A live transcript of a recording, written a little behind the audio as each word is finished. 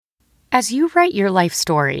As you write your life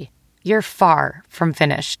story, you're far from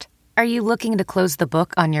finished. Are you looking to close the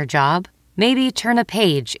book on your job? Maybe turn a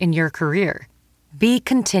page in your career? Be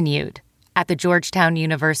continued at the Georgetown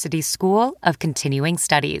University School of Continuing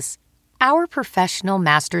Studies. Our professional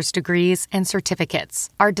master's degrees and certificates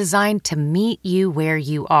are designed to meet you where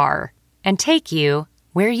you are and take you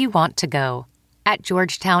where you want to go. At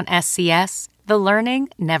Georgetown SCS, the learning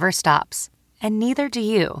never stops, and neither do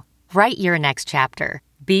you. Write your next chapter.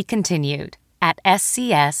 Be continued at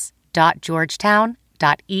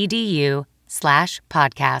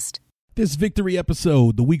scs.georgetown.edu/podcast. This victory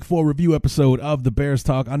episode, the Week 4 review episode of the Bears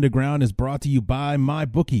Talk Underground, is brought to you by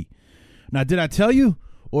MyBookie. Now, did I tell you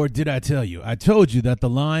or did I tell you? I told you that the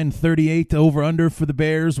line 38 over-under for the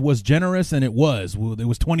Bears was generous, and it was. Well, it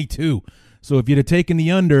was 22. So if you'd have taken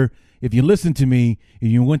the under, if you listened to me,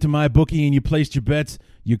 if you went to MyBookie and you placed your bets,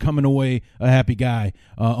 you're coming away a happy guy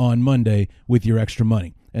on Monday with your extra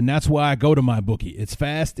money. And that's why I go to MyBookie. It's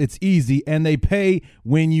fast, it's easy, and they pay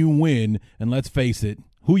when you win. And let's face it,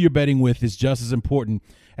 who you're betting with is just as important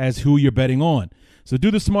as who you're betting on. So do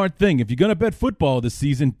the smart thing. If you're going to bet football this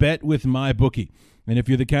season, bet with MyBookie. And if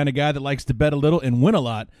you're the kind of guy that likes to bet a little and win a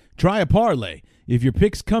lot, try a parlay. If your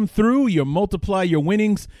picks come through, you multiply your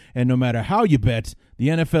winnings, and no matter how you bet, the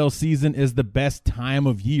NFL season is the best time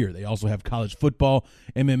of year. They also have college football,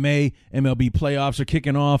 MMA, MLB playoffs are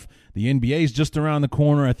kicking off. The NBA is just around the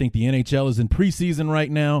corner. I think the NHL is in preseason right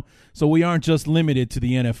now. So we aren't just limited to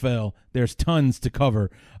the NFL. There's tons to cover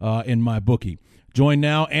in MyBookie. Join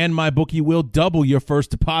now, and MyBookie will double your first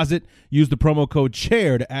deposit. Use the promo code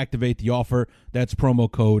CHAIR to activate the offer. That's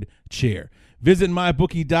promo code CHAIR. Visit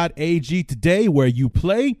mybookie.ag today, where you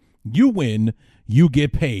play, you win, you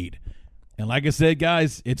get paid. And like I said,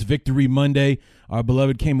 guys, it's Victory Monday. Our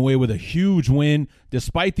beloved came away with a huge win,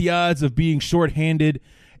 despite the odds of being shorthanded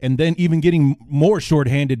and then even getting more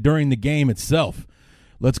shorthanded during the game itself.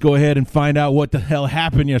 Let's go ahead and find out what the hell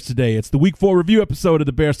happened yesterday. It's the Week 4 review episode of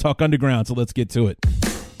the Bears Talk Underground, so let's get to it.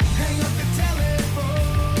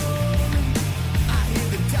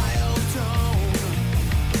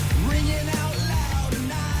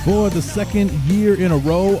 For the second year in a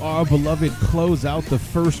row, our beloved close out the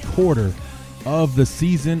first quarter of the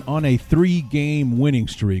season on a 3-game winning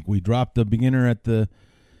streak. We dropped the beginner at the...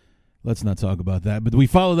 Let's not talk about that. But we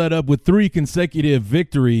followed that up with 3 consecutive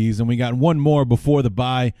victories, and we got one more before the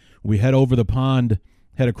bye. We head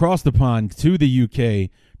across the pond to the UK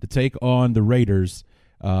to take on the Raiders.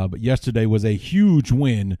 But yesterday was a huge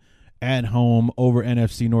win at home over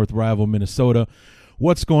NFC North rival Minnesota.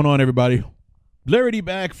 What's going on, everybody? Larry D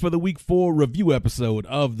back for the Week 4 review episode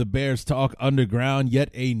of the Bears Talk Underground.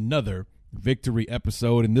 Yet another victory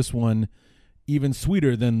episode, and this one even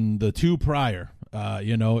sweeter than the 2 prior.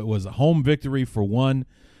 It was a home victory for one,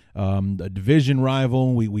 a division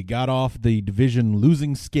rival. We got off the division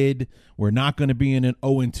losing skid. We're not going to be in an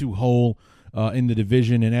 0-2 hole in the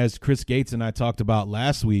division. And as Chris Gates and I talked about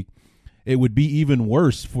last week, it would be even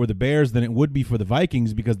worse for the Bears than it would be for the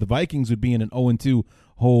Vikings, because the Vikings would be in an 0-2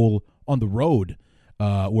 hole on the road,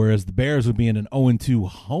 whereas the Bears would be in an 0-2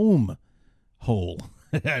 home hole.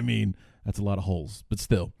 I mean, that's a lot of holes, but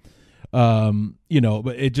still. But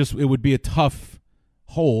it would be a tough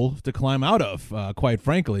hole to climb out of, quite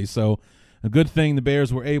frankly. So a good thing the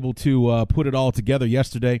Bears were able to put it all together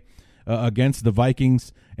yesterday against the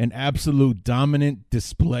Vikings. An absolute dominant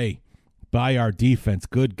display by our defense.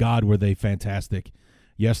 Good God, were they fantastic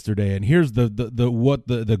yesterday. And here's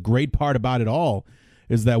the great part about it all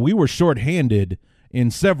is that we were shorthanded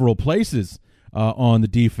in several places on the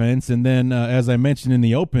defense. And then, as I mentioned in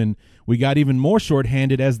the open, we got even more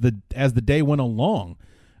shorthanded as the day went along.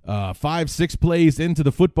 5-6 plays into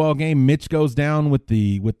the football game, Mitch goes down with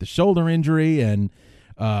the shoulder injury, and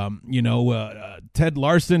Ted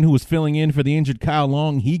Larson, who was filling in for the injured Kyle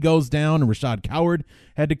Long, he goes down, and Rashad Coward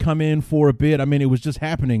had to come in for a bit. I mean, it was just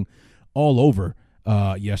happening all over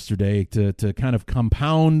yesterday to kind of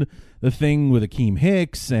compound the thing with Akeem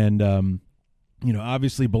Hicks and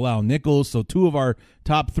obviously Bilal Nichols. So 2 of our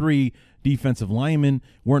top 3 defensive linemen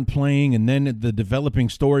weren't playing, and then the developing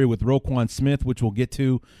story with Roquan Smith, which we'll get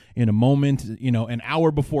to in a moment. An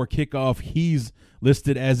hour before kickoff, he's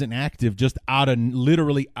listed as inactive, just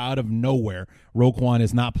literally out of nowhere. Roquan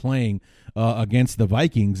is not playing against the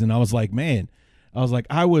Vikings, and I was like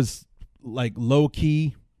low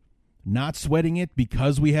key not sweating it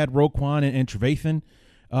because we had Roquan and Trevathan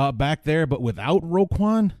back there, but without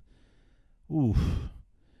Roquan, ooh.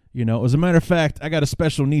 You know, as a matter of fact, I got a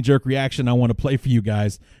special knee-jerk reaction I want to play for you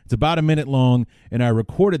guys. It's about a minute long, and I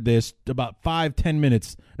recorded this about 5-10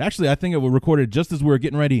 minutes. Actually, I think it was recorded just as we were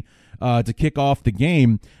getting ready to kick off the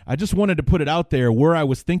game. I just wanted to put it out there where I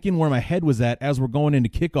was thinking, where my head was at as we're going into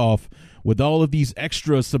kickoff with all of these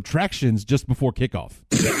extra subtractions just before kickoff.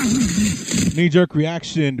 Knee-jerk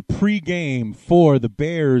reaction pregame for the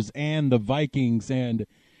Bears and the Vikings, and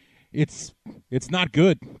it's not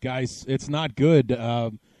good, guys. It's not good.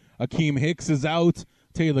 Akeem Hicks is out.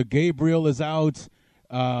 Taylor Gabriel is out.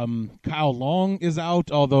 Kyle Long is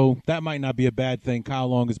out, although that might not be a bad thing. Kyle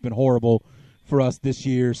Long has been horrible for us this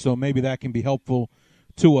year, so maybe that can be helpful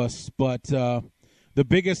to us. But the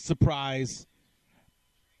biggest surprise,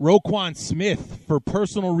 Roquan Smith, for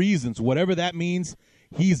personal reasons, whatever that means,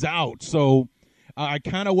 he's out. So I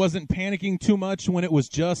kind of wasn't panicking too much when it was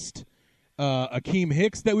just Akeem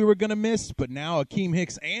Hicks that we were going to miss, but now Akeem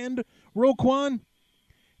Hicks and Roquan.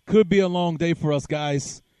 Could be a long day for us,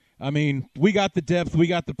 guys. I mean, we got the depth, we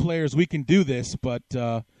got the players, we can do this, but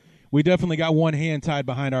we definitely got one hand tied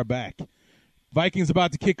behind our back. Vikings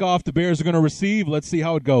about to kick off. The Bears are going to receive. Let's see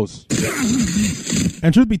how it goes.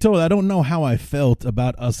 And truth be told, I don't know how I felt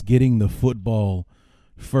about us getting the football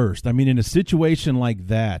first. I mean, in a situation like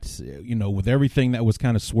that, you know, with everything that was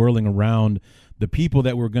kind of swirling around, the people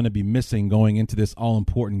that were going to be missing going into this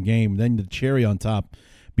all-important game, then the cherry on top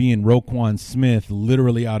being Roquan Smith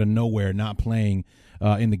literally out of nowhere, not playing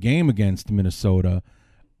in the game against Minnesota.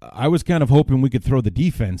 I was kind of hoping we could throw the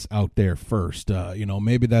defense out there first. You know,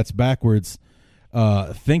 maybe that's backwards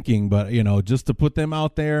thinking, but, you know, just to put them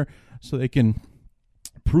out there so they can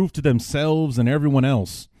prove to themselves and everyone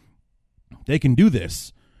else they can do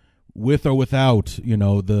this with or without, you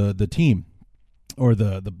know, the team or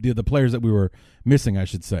the players that we were missing, I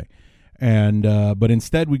should say. And but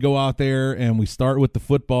instead we go out there and we start with the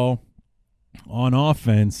football on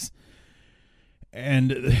offense,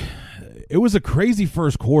 and it was a crazy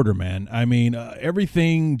first quarter, man. I mean,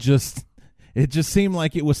 everything just seemed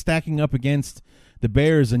like it was stacking up against the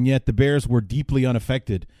Bears, and yet the Bears were deeply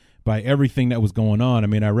unaffected by everything that was going on. I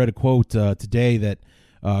mean, I read a quote today that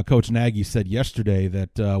Coach Nagy said yesterday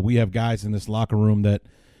that we have guys in this locker room that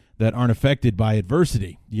aren't affected by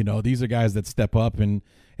adversity. You know, these are guys that step up and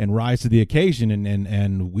rise to the occasion,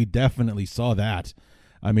 and we definitely saw that.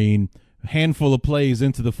 I mean, handful of plays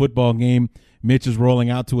into the football game, Mitch is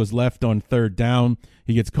rolling out to his left on third down.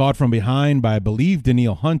 He gets caught from behind by, I believe,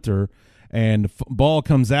 Danielle Hunter, and ball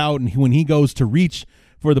comes out, and when he goes to reach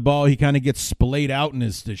for the ball, he kind of gets splayed out, and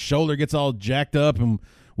his shoulder gets all jacked up, and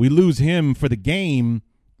we lose him for the game,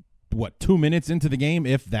 2 minutes into the game,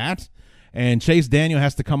 if that? And Chase Daniel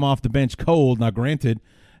has to come off the bench cold. Now, granted,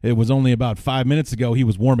 it was only about 5 minutes ago he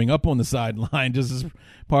was warming up on the sideline just as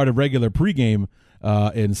part of regular pregame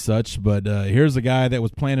and such. But here's a guy that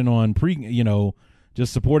was planning on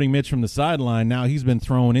just supporting Mitch from the sideline. Now he's been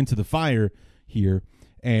thrown into the fire here.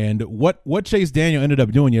 And what Chase Daniel ended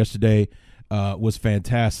up doing yesterday was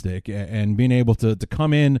fantastic, and being able to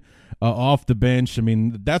come in off the bench. I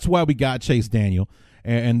mean, that's why we got Chase Daniel,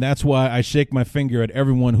 and that's why I shake my finger at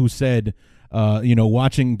everyone who said,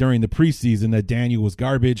 watching during the preseason that Daniel was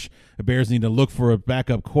garbage. The Bears need to look for a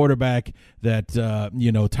backup quarterback, that,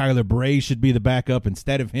 Tyler Bray should be the backup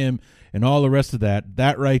instead of him, and all the rest of that.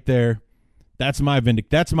 That right there, that's my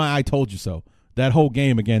I told you so. That whole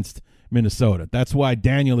game against Minnesota. That's why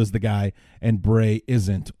Daniel is the guy and Bray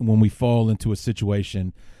isn't when we fall into a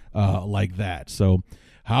situation like that. So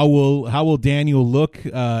how will Daniel look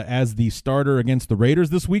as the starter against the Raiders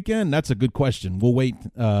this weekend? That's a good question. We'll wait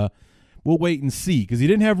and see, because he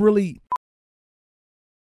didn't have really.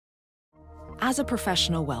 As a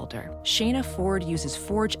professional welder, Shayna Ford uses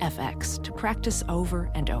Forge FX to practice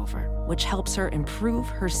over and over, which helps her improve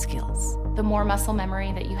her skills. The more muscle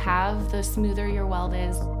memory that you have, the smoother your weld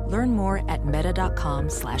is. Learn more at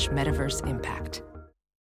meta.com/metaverseimpact.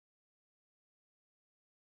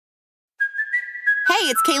 Hey,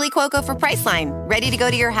 it's Kaylee Cuoco for Priceline. Ready to go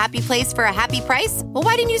to your happy place for a happy price? Well,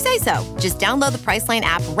 why didn't you say so? Just download the Priceline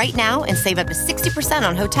app right now and save up to 60%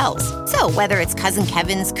 on hotels. So whether it's Cousin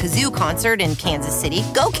Kevin's Kazoo Concert in Kansas City,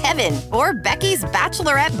 go Kevin, or Becky's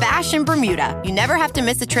Bachelorette Bash in Bermuda, you never have to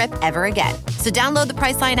miss a trip ever again. So download the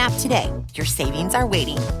Priceline app today. Your savings are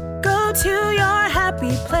waiting. Go to your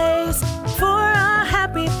happy place for a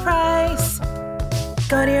happy price.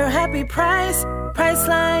 Go to your happy price,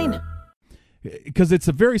 Priceline. Because it's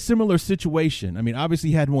a very similar situation. I mean,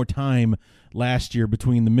 obviously he had more time last year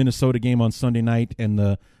between the Minnesota game on Sunday night and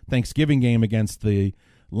the Thanksgiving game against the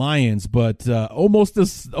Lions, but almost the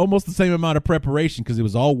same amount of preparation because it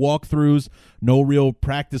was all walkthroughs, no real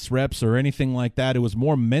practice reps or anything like that. It was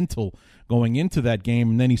more mental going into that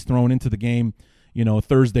game, and then he's thrown into the game,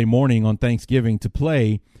 Thursday morning on Thanksgiving to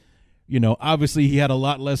play. Obviously he had a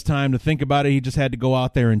lot less time to think about it. He just had to go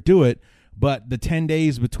out there and do it. But the 10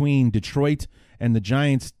 days between Detroit and the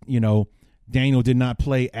Giants, Daniel did not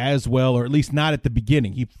play as well, or at least not at the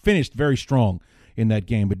beginning. He finished very strong in that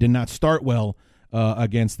game, but did not start well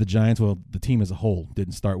against the Giants. Well, the team as a whole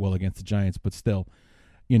didn't start well against the Giants, but still,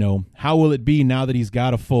 how will it be now that he's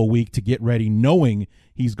got a full week to get ready, knowing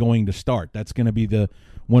he's going to start? That's going to be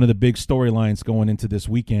one of the big storylines going into this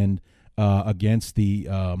weekend against the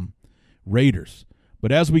Raiders.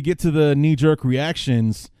 But as we get to the knee-jerk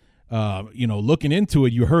reactions, looking into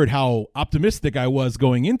it, you heard how optimistic I was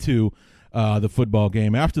going into the football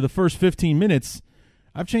game. After the first 15 minutes,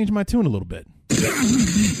 I've changed my tune a little bit.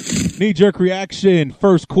 Knee-jerk reaction,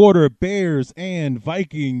 first quarter, Bears and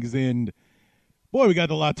Vikings, and boy, we got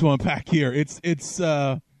a lot to unpack here. It's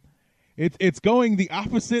going the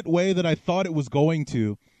opposite way that I thought it was going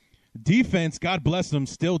to. Defense, God bless them,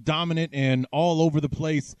 still dominant and all over the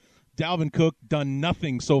place. Dalvin Cook done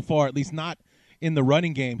nothing so far, at least not in the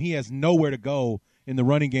running game. He has nowhere to go in the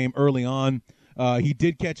running game early on. He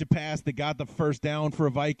did catch a pass that got the first down for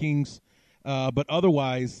Vikings, but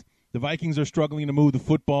otherwise the Vikings are struggling to move the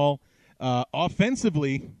football.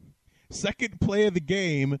 Offensively, second play of the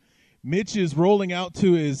game, Mitch is rolling out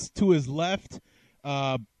to his left,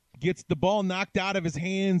 gets the ball knocked out of his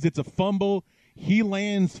hands. It's a fumble. He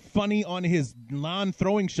lands funny on his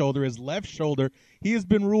non-throwing shoulder, his left shoulder. He has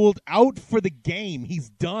been ruled out for the game. He's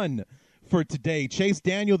done for today. Chase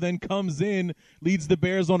Daniel then comes in, leads the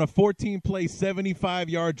Bears on a 14-play,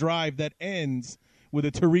 75-yard drive that ends with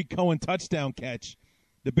a Tariq Cohen touchdown catch.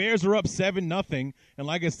 The Bears are up 7-0, and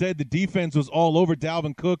like I said, the defense was all over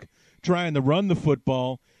Dalvin Cook trying to run the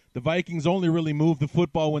football. The Vikings only really moved the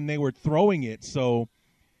football when they were throwing it, so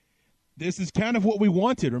this is kind of what we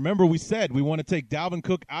wanted. Remember, we said we want to take Dalvin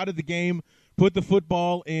Cook out of the game, put the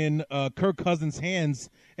football in Kirk Cousins' hands,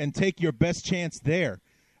 and take your best chance there.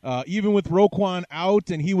 Even with Roquan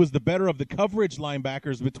out, and he was the better of the coverage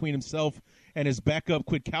linebackers between himself and his backup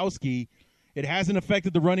Kwiatkowski, it hasn't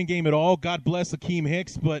affected the running game at all. God bless Akeem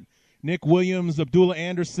Hicks, but Nick Williams, Abdullah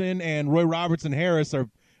Anderson, and Roy Robertson Harris are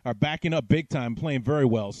backing up big time, playing very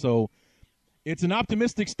well. So it's an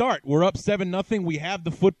optimistic start. We're up 7-0. We have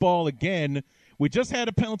the football again. We just had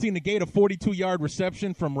a penalty negate a 42-yard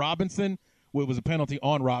reception from Robinson. Well, it was a penalty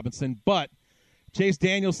on Robinson, but Chase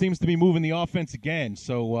Daniel seems to be moving the offense again.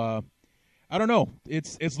 So I don't know.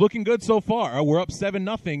 It's looking good so far. We're up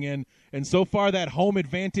 7-0, and so far that home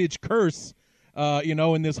advantage curse,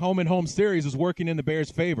 in this home and home series is working in the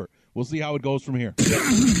Bears' favor. We'll see how it goes from here.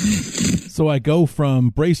 So I go from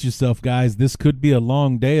brace yourself, guys, this could be a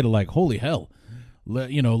long day, to like, holy hell,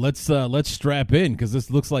 let's strap in because this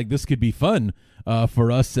looks like this could be fun for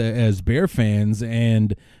us as Bear fans.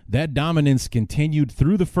 And that dominance continued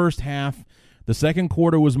through the first half. The second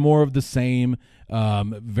quarter was more of the same,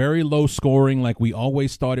 very low scoring, like we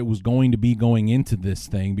always thought it was going to be going into this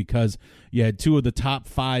thing, because you had two of the top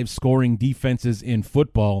 5 scoring defenses in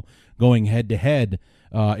football going head-to-head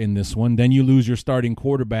in this one. Then you lose your starting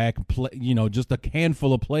quarterback, just a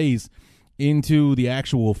handful of plays into the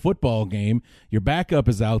actual football game. Your backup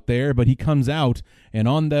is out there, but he comes out and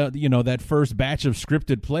on the that first batch of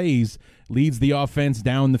scripted plays leads the offense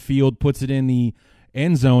down the field, puts it in the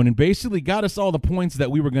end zone, and basically got us all the points that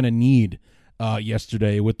we were going to need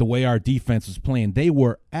yesterday with the way our defense was playing. They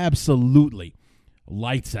were absolutely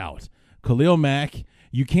lights out. Khalil Mack,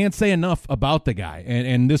 you can't say enough about the guy.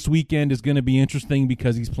 And this weekend is going to be interesting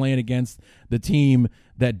because he's playing against the team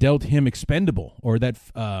that dealt him expendable, or that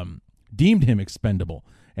deemed him expendable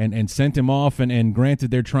and sent him off. And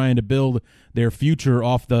granted, they're trying to build their future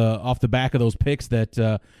off the back of those picks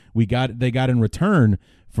that they got in return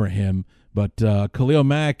for him. But Khalil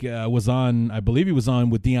Mack was on, I believe he was on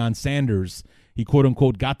with Deion Sanders. He,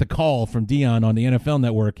 quote-unquote, got the call from Deion on the NFL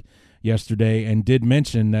Network yesterday and did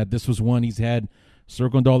mention that this was one he's had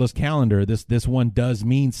circled on his calendar. This one does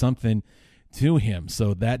mean something to him.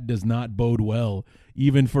 So that does not bode well,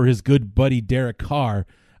 even for his good buddy Derek Carr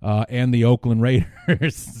and the Oakland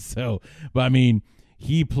Raiders. But I mean,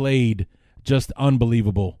 he played just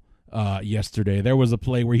unbelievable yesterday. There was a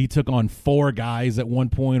play where he took on 4 guys at one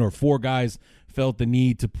point, or 4 guys felt the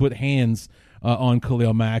need to put hands on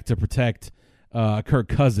Khalil Mack to protect Kirk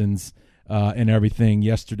Cousins and everything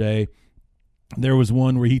yesterday. There was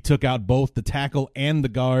one where he took out both the tackle and the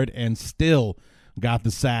guard and still got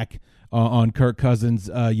the sack on Kirk Cousins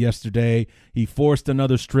yesterday. He forced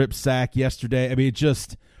another strip sack yesterday. I mean,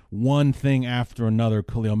 just one thing after another.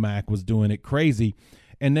 Khalil Mack was doing it crazy.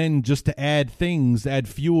 And then just to add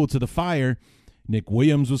fuel to the fire, Nick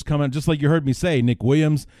Williams was coming, just like you heard me say. Nick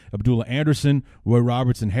Williams, Abdullah Anderson, Roy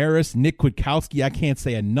Robertson Harris, Nick Kwiatkowski. I can't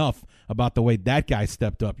say enough about the way that guy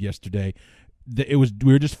stepped up yesterday. We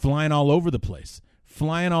were just flying all over the place,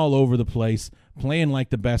 playing like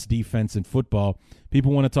the best defense in football.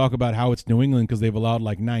 People want to talk about how it's New England because they've allowed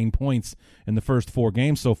like 9 points in the first 4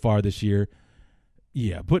 games so far this year.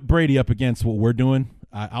 Yeah, put Brady up against what we're doing.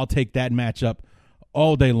 I'll take that matchup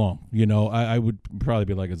all day long. You know, I would probably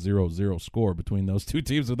be like a 0-0 score between those two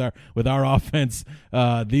teams with our offense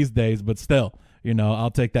these days. But still, you know,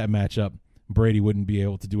 I'll take that matchup. Brady wouldn't be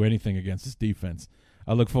able to do anything against his defense.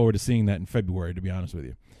 I look forward to seeing that in February, to be honest with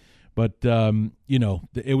you. But, you know,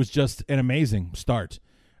 it was just an amazing start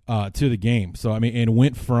to the game. So, I mean, it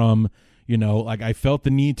went from, you know, like I felt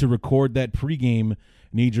the need to record that pregame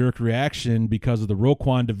knee-jerk reaction because of the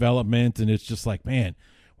Roquan development, and it's just like, man,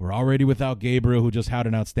 we're already without Gabriel, who just had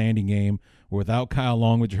an outstanding game. We're without Kyle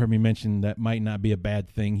Long, which you heard me mention that might not be a bad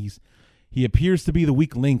thing. He appears to be the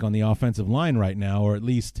weak link on the offensive line right now, or at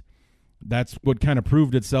least that's what kind of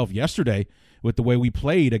proved itself yesterday with the way we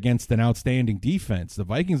played against an outstanding defense. The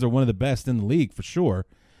Vikings are one of the best in the league for sure,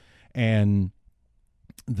 and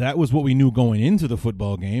that was what we knew going into the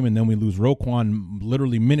football game, and then we lose Roquan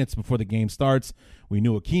literally minutes before the game starts. We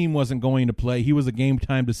knew Akeem wasn't going to play. He was a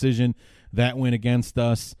game-time decision. That went against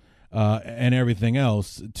us and everything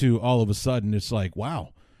else, to all of a sudden it's like,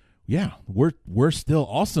 wow, yeah, we're still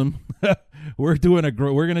awesome. We're going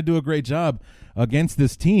to do a great job against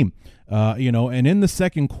this team. You know, and in the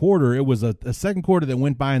second quarter, it was a second quarter that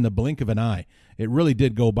went by in the blink of an eye. It really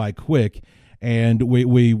did go by quick, and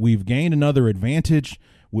we've gained another advantage.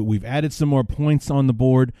 We've added some more points on the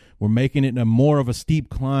board. We're making it more of a steep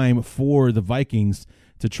climb for the Vikings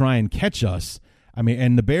to try and catch us. I mean,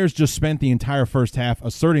 and the Bears just spent the entire first half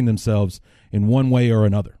asserting themselves in one way or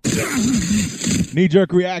another.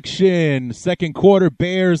 Knee-jerk reaction, second quarter,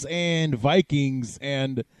 Bears and Vikings,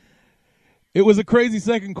 and it was a crazy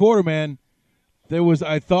second quarter, man.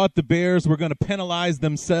 I thought the Bears were going to penalize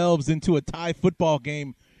themselves into a tie football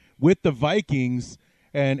game with the Vikings,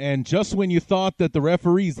 and just when you thought that the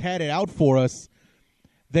referees had it out for us,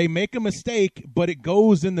 they make a mistake, but it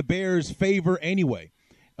goes in the Bears' favor anyway.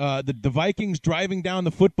 The Vikings driving down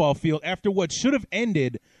the football field after what should have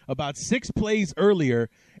ended about 6 plays earlier.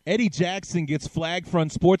 Eddie Jackson gets flagged for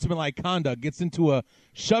unsportsmanlike conduct, gets into a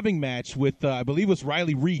shoving match with, I believe it was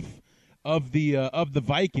Riley Reif of the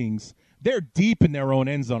Vikings. They're deep in their own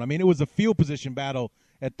end zone. I mean, it was a field position battle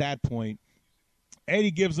at that point.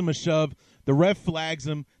 Eddie gives him a shove. The ref flags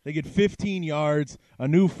him. They get 15 yards, a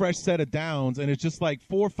new fresh set of downs, and it's just like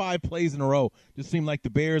 4 or 5 plays in a row. Just seemed like the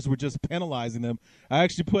Bears were just penalizing them. I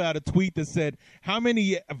actually put out a tweet that said, how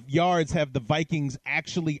many yards have the Vikings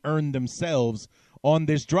actually earned themselves on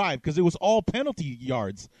this drive? Because it was all penalty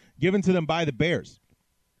yards given to them by the Bears.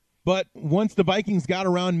 But once the Vikings got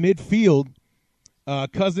around midfield,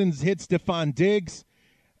 Cousins hit Stephon Diggs.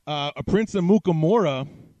 Prince Amukamara,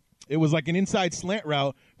 it was like an inside slant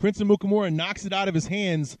route. Prince Amukamara knocks it out of his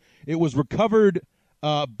hands. It was recovered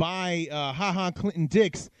by Clinton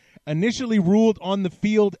Dix. Initially ruled on the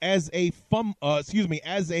field as a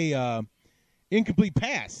incomplete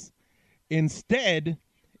pass. Instead,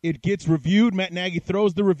 it gets reviewed. Matt Nagy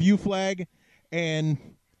throws the review flag, and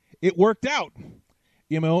it worked out.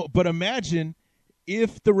 You know, but imagine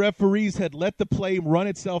if the referees had let the play run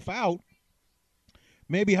itself out.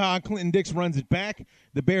 Maybe Clinton Dix runs it back.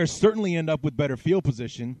 The Bears certainly end up with better field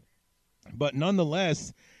position. But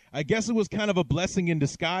nonetheless, I guess it was kind of a blessing in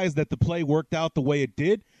disguise that the play worked out the way it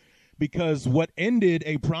did, because what ended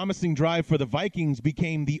a promising drive for the Vikings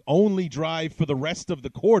became the only drive for the rest of the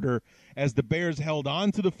quarter as the Bears held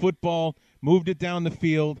on to the football, moved it down the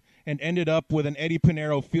field, and ended up with an Eddie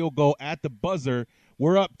Pinheiro field goal at the buzzer.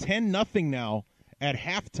 We're up 10-0 now at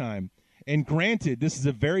halftime. And granted, this is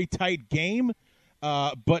a very tight game,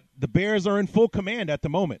 but the Bears are in full command at the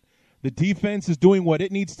moment. The defense is doing what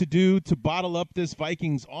it needs to do to bottle up this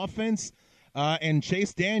Vikings offense, and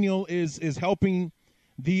Chase Daniel is helping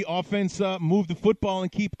the offense move the football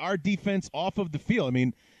and keep our defense off of the field. I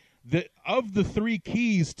mean, of the 3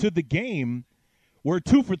 keys to the game, we're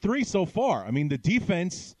 2 for 3 so far. I mean, the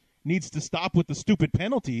defense needs to stop with the stupid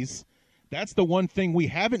penalties. That's the one thing we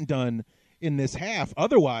haven't done in this half.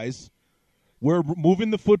 Otherwise, we're moving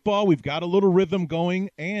the football. We've got a little rhythm going,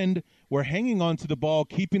 and we're hanging on to the ball,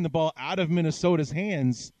 keeping the ball out of Minnesota's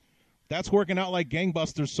hands. That's working out like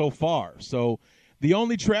gangbusters so far. So The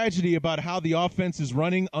only tragedy about how the offense is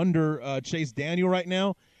running under Chase Daniel right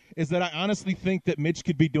now is that I honestly think that Mitch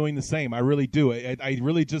could be doing the same. I really do. I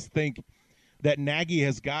really just think that Nagy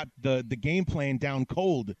has got the game plan down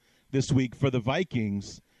cold this week for the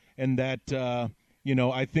Vikings, and that,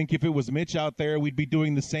 I think if it was Mitch out there, we'd be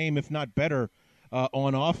doing the same, if not better,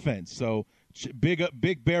 on offense. So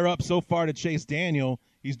big bear up so far to Chase Daniel.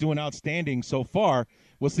 He's doing outstanding so far.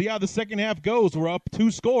 We'll see how the second half goes. We're up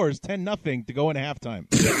 2 scores, 10-0 to go into halftime.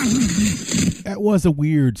 That was a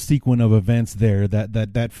weird sequence of events there,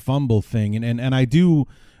 that fumble thing. And I do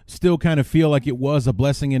still kind of feel like it was a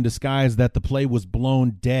blessing in disguise that the play was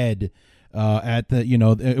blown dead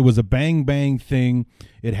it was a bang thing.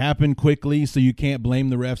 It happened quickly, so you can't blame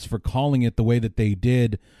the refs for calling it the way that they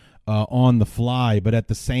did on the fly. But at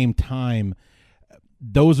the same time,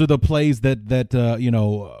 those are the plays that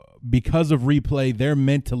because of replay, they're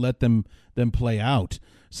meant to let them play out.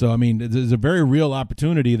 So, I mean, there's a very real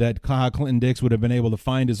opportunity that Clinton Dix would have been able to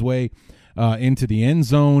find his way into the end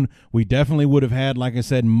zone. We definitely would have had, like I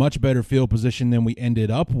said, much better field position than we ended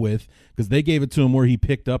up with, because they gave it to him where he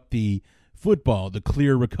picked up the football, the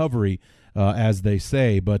clear recovery, as they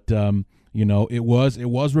say. But, it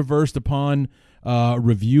was reversed upon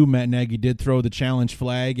review. Matt Nagy did throw the challenge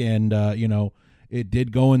flag, and, it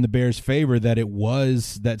did go in the Bears' favor that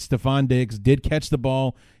Stephon Diggs did catch the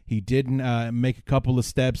ball. He did make a couple of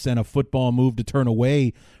steps and a football move to turn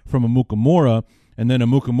away from Amukamara, and then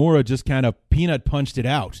Amukamara just kind of peanut punched it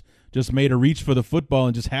out, just made a reach for the football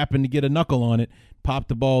and just happened to get a knuckle on it, popped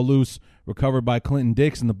the ball loose, recovered by Clinton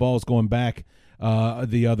Dix, and the ball's going back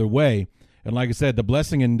the other way. And like I said, the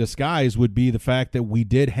blessing in disguise would be the fact that we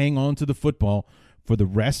did hang on to the football for the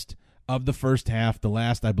rest of the first half, the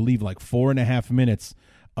last, I believe, 4.5 minutes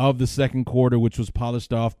of the second quarter, which was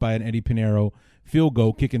polished off by an Eddie Pinheiro field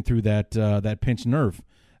goal, kicking through that pinched nerve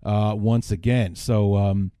once again.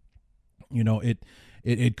 So,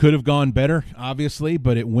 it could have gone better, obviously,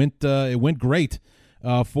 but it went great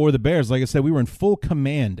for the Bears. Like I said, we were in full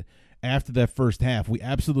command after that first half. We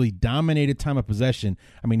absolutely dominated time of possession.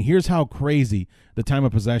 I mean, here's how crazy the time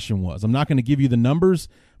of possession was. I'm not going to give you the numbers,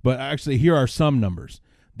 but actually here are some numbers.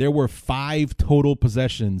 There were 5 total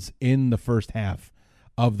possessions in the first half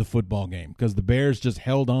of the football game because the Bears just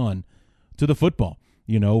held on to the football.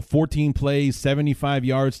 14 plays, 75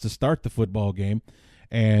 yards to start the football game.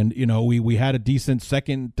 And, we had a decent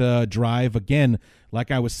second drive. Again, like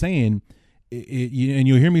I was saying, and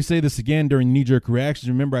you'll hear me say this again during knee-jerk reactions.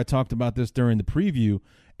 Remember, I talked about this during the preview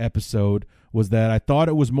episode, was that I thought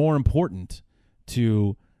it was more important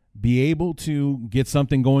to be able to get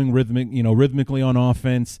something going rhythmically on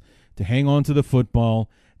offense, to hang on to the football,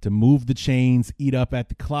 to move the chains, eat up at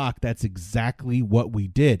the clock. That's exactly what we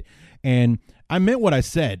did. And I meant what I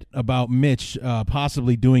said about Mitch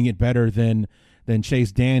possibly doing it better than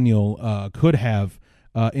Chase Daniel could have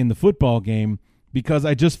in the football game, because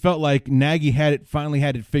I just felt like Nagy finally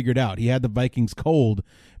had it figured out. He had the Vikings cold,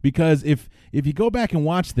 because if you go back and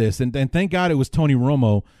watch this, and thank God it was Tony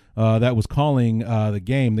Romo that was calling the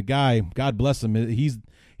game. The guy, God bless him, he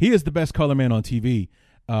is the best color man on TV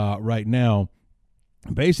right now.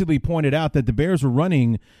 Basically pointed out that the Bears were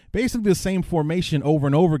running basically the same formation over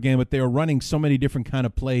and over again, but they were running so many different kind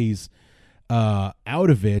of plays out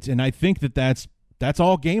of it. And I think that's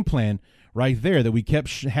all game plan right there, that we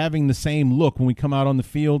kept having the same look when we come out on the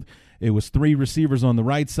field. It was 3 receivers on the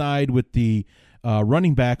right side with the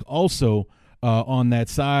running back also on that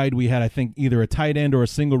side. We had, I think, either a tight end or a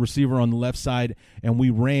single receiver on the left side, and we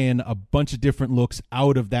ran a bunch of different looks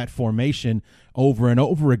out of that formation over and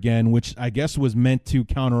over again, which I guess was meant to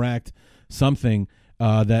counteract something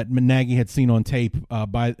that Nagy had seen on tape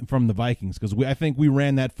from the Vikings, because I think we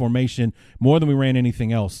ran that formation more than we ran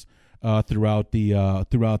anything else throughout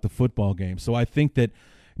the football game. So I think that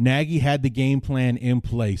Nagy had the game plan in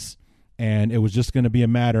place, and it was just going to be a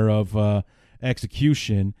matter of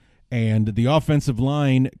execution. And the offensive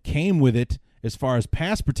line came with it as far as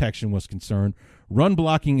pass protection was concerned. Run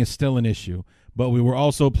blocking is still an issue, but we were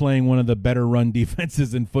also playing one of the better run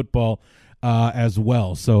defenses in football as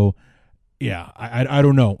well. So, yeah, I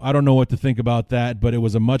don't know. I don't know what to think about that, but it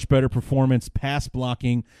was a much better performance pass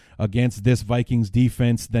blocking against this Vikings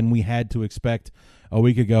defense than we had to expect a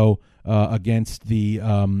week ago against the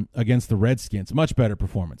Redskins. Much better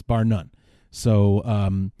performance, bar none. So,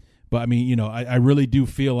 but I mean, I really do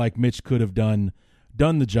feel like Mitch could have done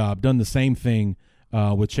the job, done the same thing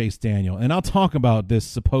with Chase Daniel. And I'll talk about this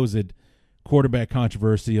supposed quarterback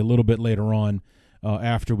controversy a little bit later on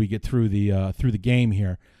after we get through the game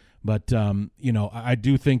here. But, I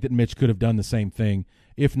do think that Mitch could have done the same thing,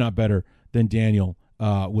 if not better, than Daniel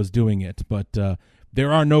was doing it. But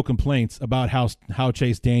there are no complaints about how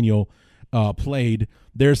Chase Daniel played.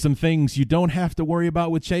 There's some things you don't have to worry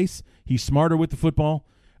about with Chase. He's smarter with the football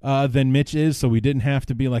than Mitch is, so we didn't have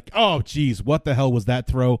to be like, oh, geez, what the hell was that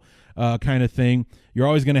throw kind of thing. You're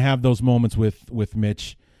always going to have those moments with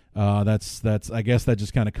Mitch. That's I guess that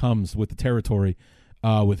just kind of comes with the territory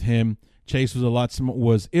with him. Chase is a lot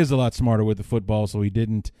smarter with the football, so he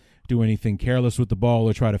didn't do anything careless with the ball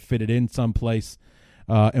or try to fit it in someplace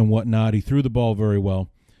and whatnot. He threw the ball very well.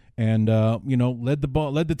 And led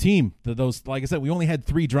the team. Those, like I said, we only had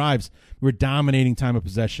 3 drives. We were dominating time of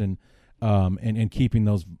possession, and keeping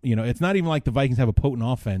those. It's not even like the Vikings have a potent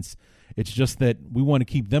offense. It's just that we want to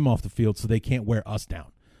keep them off the field so they can't wear us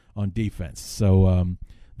down on defense. So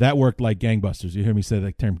that worked like gangbusters. You hear me say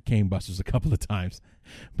that term gangbusters a couple of times.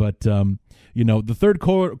 But the third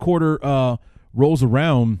quarter rolls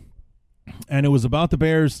around, and it was about the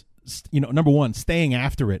Bears. Number one, staying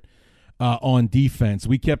after it. On defense,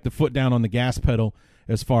 we kept the foot down on the gas pedal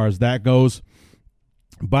as far as that goes.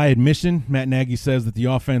 By admission, Matt Nagy says that the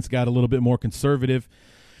offense got a little bit more conservative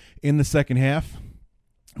in the second half,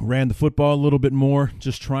 ran the football a little bit more,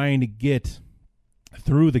 just trying to get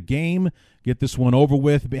through the game, get this one over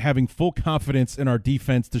with, having full confidence in our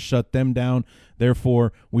defense to shut them down.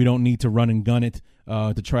 Therefore, we don't need to run and gun it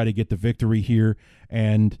to try to get the victory here.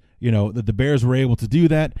 And the Bears were able to do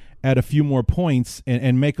that, add a few more points,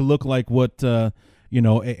 and make it look like what a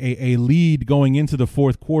lead going into the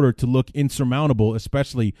fourth quarter to look insurmountable,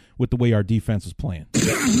 especially with the way our defense was playing.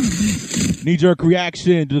 Knee-jerk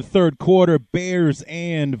reaction to the third quarter, Bears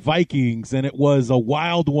and Vikings, and it was a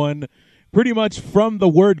wild one pretty much from the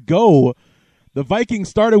word go. The Vikings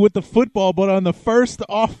started with the football, but on the first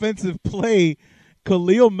offensive play,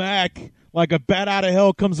 Khalil Mack, like a bat out of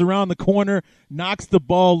hell, comes around the corner, knocks the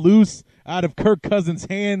ball loose out of Kirk Cousins'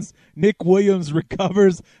 hands. Nick Williams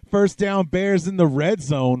recovers. First down, Bears in the red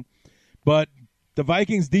zone. But the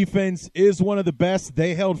Vikings defense is one of the best.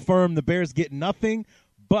 They held firm. The Bears get nothing,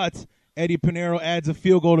 but Eddie Pinheiro adds a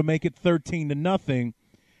field goal to make it 13-0.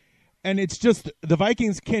 And it's just the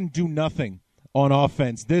Vikings can do nothing on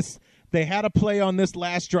offense. They had a play on this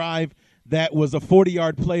last drive that was a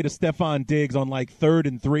 40-yard play to Stephon Diggs on like 3rd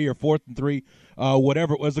and 3 or 4th and 3,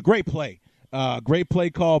 whatever. It was a great play. Great play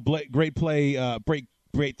call, great play,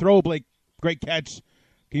 great throw, Blake, great catch.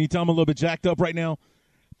 Can you tell I'm a little bit jacked up right now?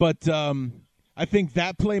 But I think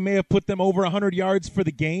that play may have put them over 100 yards for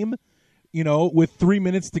the game. With 3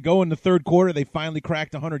 minutes to go in the third quarter, they finally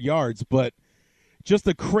cracked 100 yards. But just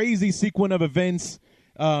a crazy sequence of events.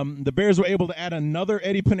 The Bears were able to add another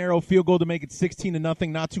Eddie Pinheiro field goal to make it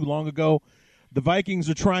 16-0 not too long ago. The Vikings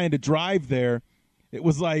are trying to drive there. It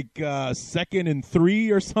was like 2nd and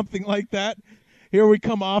 3 or something like that. Here we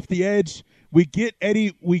come off the edge. We get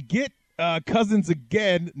Cousins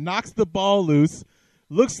again, knocks the ball loose.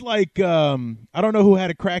 Looks like I don't know who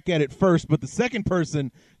had a crack at it first, but the second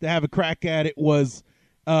person to have a crack at it was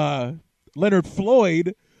Leonard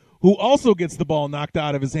Floyd, who also gets the ball knocked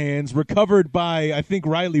out of his hands, recovered by, I think,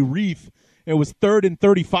 Riley Reif. It was 3rd and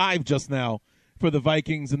 35 just now for the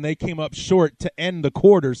Vikings, and they came up short to end the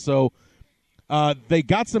quarter. So they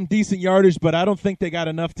got some decent yardage, but I don't think they got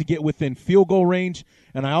enough to get within field goal range,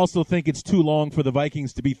 and I also think it's too long for the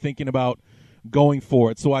Vikings to be thinking about going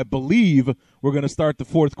for it. So I believe we're going to start the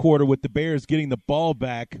fourth quarter with the Bears getting the ball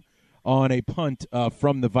back on a punt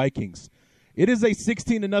from the Vikings. It is a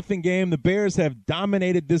 16-0 game. The Bears have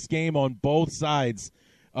dominated this game on both sides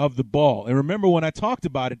of the ball. And remember when I talked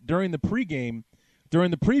about it during the pregame,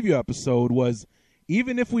 during the preview episode, was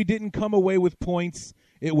even if we didn't come away with points,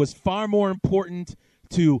 it was far more important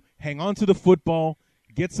to hang on to the football,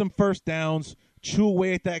 get some first downs, chew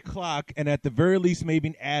away at that clock, and at the very least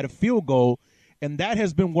maybe add a field goal. And that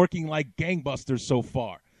has been working like gangbusters so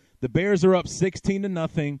far. The Bears are up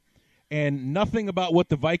 16-0. And nothing about what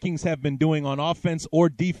the Vikings have been doing on offense or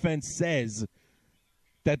defense says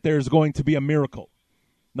that there's going to be a miracle.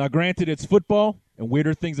 Now, granted, it's football, and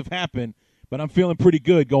weirder things have happened, but I'm feeling pretty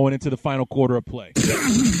good going into the final quarter of play.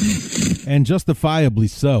 And justifiably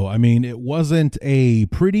so. I mean, it wasn't a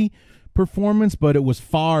pretty performance, but it was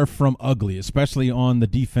far from ugly, especially on the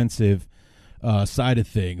defensive side of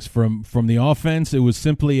things. From the offense, it was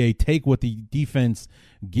simply a take what the defense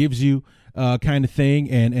gives you kind of thing.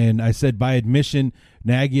 And I said by admission,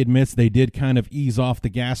 Nagy admits they did kind of ease off the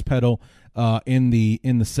gas pedal in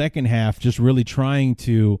the second half, just really trying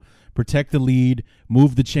to protect the lead,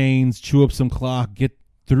 move the chains, chew up some clock, get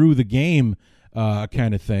through the game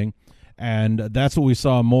kind of thing. And that's what we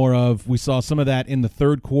saw more of. We saw some of that in the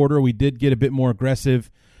third quarter. We did get a bit more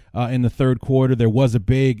aggressive in the third quarter. There was a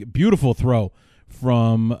big, beautiful throw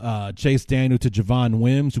from Chase Daniel to Javon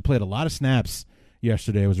Wims, who played a lot of snaps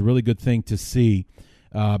yesterday. It was a really good thing to see.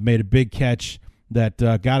 Made a big catch that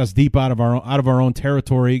got us deep out of our own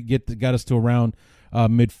territory, got us to around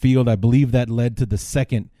midfield. I believe that led to the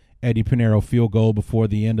second Eddie Pinheiro field goal before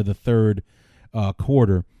the end of the third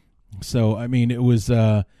quarter. So, I mean, it was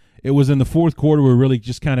in the fourth quarter we really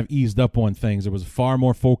just kind of eased up on things. There was far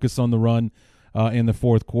more focus on the run in the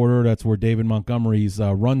fourth quarter. That's where David Montgomery's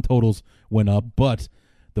run totals went up. But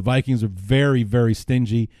the Vikings are very, very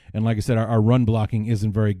stingy. And like I said, our run blocking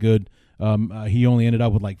isn't very good. He only ended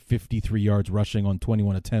up with like 53 yards rushing on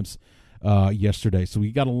 21 attempts yesterday. So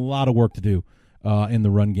we got a lot of work to do in the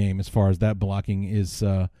run game as far as that blocking is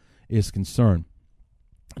concerned.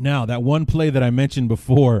 Now, that one play that I mentioned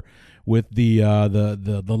before with the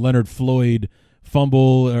Leonard Floyd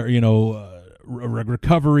fumble, or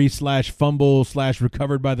recovery / fumble /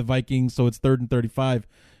 recovered by the Vikings, so it's 3rd and 35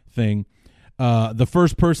 thing. The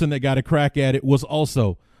first person that got a crack at it was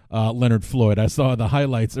also Leonard Floyd. I saw the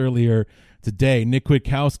highlights earlier today. Nick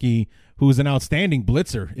Kwiatkowski, who's an outstanding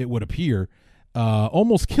blitzer, it would appear,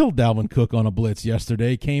 almost killed Dalvin Cook on a blitz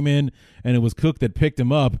yesterday. Came in, and it was Cook that picked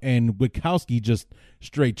him up, and Kwiatkowski just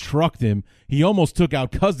straight trucked him. He almost took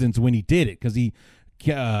out Cousins when he did it because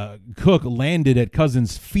Cook landed at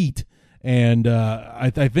Cousins' feet, and I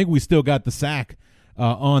think we still got the sack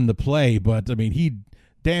on the play. But, I mean, he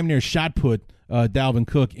damn near shot put Dalvin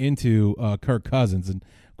Cook into Kirk Cousins. And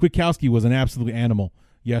Kwiatkowski was an absolute animal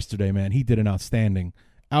yesterday, man. He did an outstanding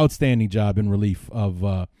job in relief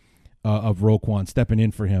of Roquan, stepping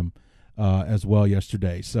in for him as well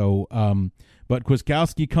yesterday. So, but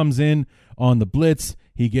Kwiatkowski comes in on the blitz.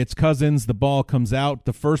 He gets Cousins. The ball comes out.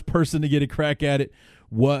 The first person to get a crack at it,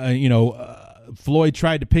 Floyd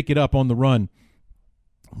tried to pick it up on the run.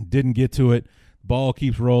 Didn't get to it. Ball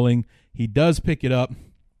keeps rolling. He does pick it up.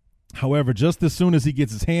 However, just as soon as he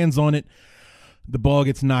gets his hands on it, the ball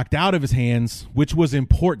gets knocked out of his hands, which was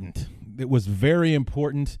important. It was very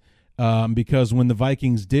important because when the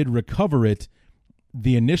Vikings did recover it,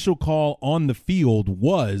 the initial call on the field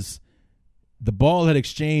was the ball had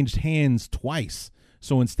exchanged hands twice.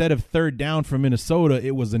 So instead of 3rd down for Minnesota,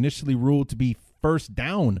 it was initially ruled to be 1st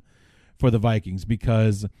down for the Vikings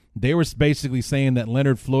because they were basically saying that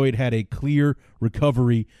Leonard Floyd had a clear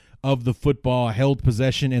recovery of the football, held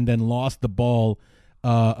possession, and then lost the ball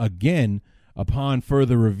again. Upon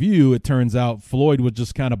further review, it turns out Floyd was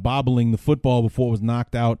just kind of bobbling the football before it was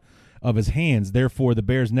knocked out of his hands. Therefore, the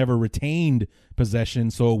Bears never retained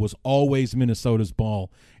possession, so it was always Minnesota's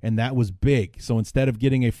ball, and that was big. So instead of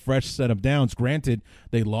getting a fresh set of downs, granted,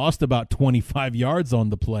 they lost about 25 yards on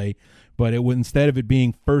the play, but instead of it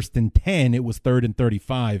being 1st and 10, it was 3rd and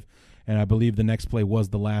 35, and I believe the next play was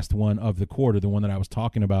the last one of the quarter, the one that I was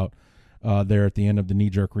talking about there at the end of the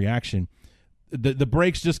knee-jerk reaction. The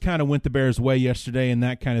breaks just kind of went the Bears' way yesterday and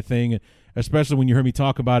that kind of thing, especially when you heard me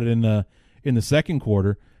talk about it in the second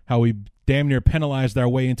quarter, how we damn near penalized our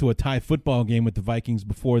way into a tie football game with the Vikings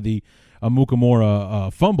before the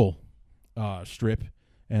Mukamura fumble strip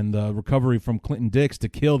and the recovery from Clinton Dix to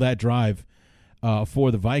kill that drive for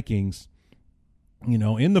the Vikings.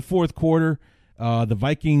 In the fourth quarter, the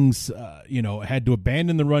Vikings, had to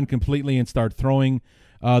abandon the run completely and start throwing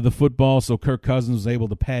the football, so Kirk Cousins was able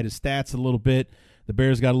to pad his stats a little bit. The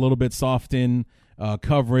Bears got a little bit soft in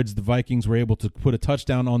coverage. The Vikings were able to put a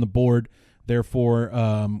touchdown on the board, therefore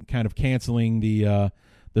kind of canceling the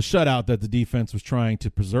shutout that the defense was trying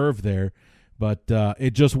to preserve there. But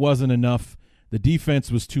it just wasn't enough. The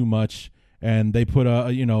defense was too much, and they put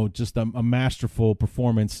a masterful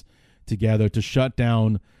performance together to shut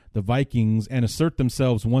down the Vikings and assert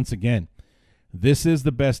themselves once again. This is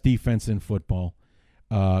the best defense in football.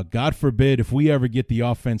 God forbid if we ever get the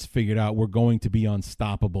offense figured out, we're going to be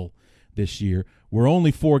unstoppable this year. We're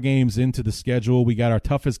only 4 games into the schedule. We got our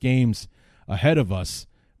toughest games ahead of us,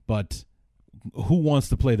 but who wants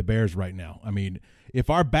to play the Bears right now? I mean, if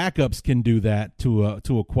our backups can do that to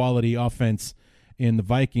a quality offense in the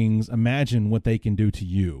Vikings, imagine what they can do to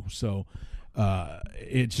you. So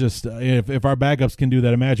it's just if our backups can do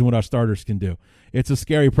that, imagine what our starters can do. It's a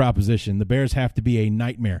scary proposition. The Bears have to be a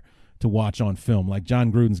nightmare to watch on film. Like,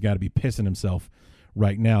 John Gruden's got to be pissing himself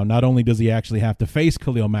right now. Not only does he actually have to face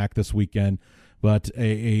Khalil Mack this weekend, but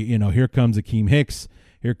here comes Akeem Hicks,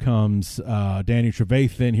 here comes Danny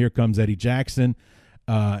Trevathan, here comes Eddie Jackson,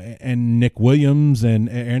 and Nick Williams, and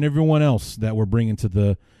everyone else that we're bringing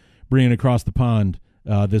across the pond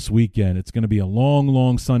this weekend. It's going to be a long,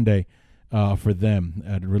 long Sunday for them,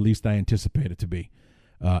 at least I anticipate it to be.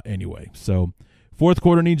 Anyway, so fourth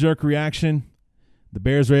quarter knee-jerk reaction. The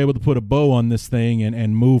Bears are able to put a bow on this thing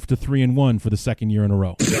and move to 3-1 for the second year in a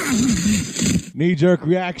row. Knee-jerk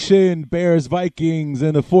reaction, Bears-Vikings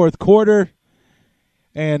in the fourth quarter.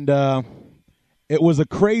 And it was a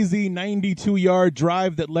crazy 92-yard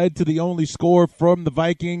drive that led to the only score from the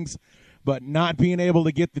Vikings, but not being able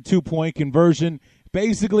to get the 2-point conversion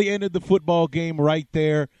basically ended the football game right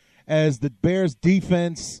there, as the Bears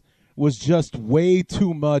defense was just way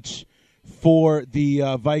too much for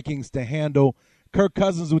the Vikings to handle. Kirk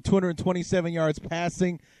Cousins with 227 yards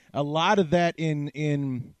passing, a lot of that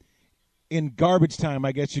in garbage time,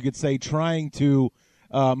 I guess you could say, trying to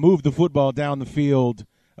move the football down the field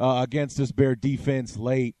against this Bear defense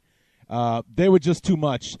late. They were just too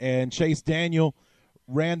much, and Chase Daniel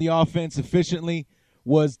ran the offense efficiently,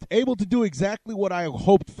 was able to do exactly what I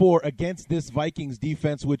hoped for against this Vikings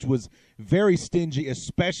defense, which was very stingy,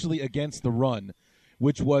 especially against the run,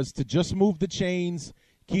 which was to just move the chains,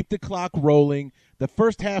 keep the clock rolling. The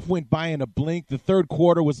first half went by in a blink. The third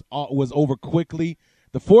quarter was over quickly.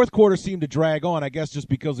 The fourth quarter seemed to drag on, I guess just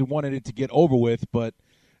because we wanted it to get over with. But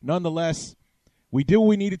nonetheless, we did what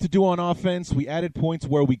we needed to do on offense. We added points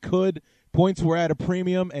where we could. Points were at a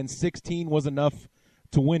premium, and 16 was enough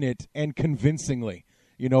to win it, and convincingly.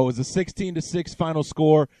 You know, it was a 16-6 final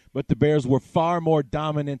score, but the Bears were far more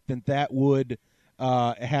dominant than that would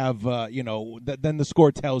than the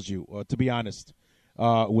score tells you, to be honest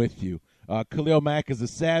with you. Khalil Mack is a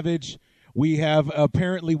savage. We have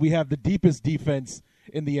the deepest defense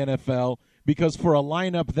in the NFL, because for a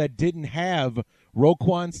lineup that didn't have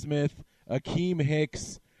Roquan Smith, Akeem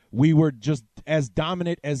Hicks, we were just as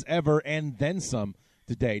dominant as ever and then some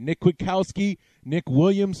today. Nick Kwiatkowski, Nick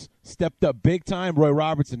Williams stepped up big time. Roy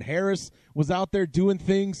Robertson-Harris was out there doing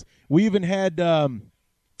things. We even had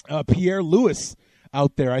Pierre Lewis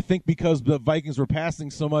out there. I think because the Vikings were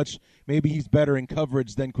passing so much, maybe he's better in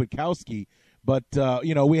coverage than Kwiatkowski. But,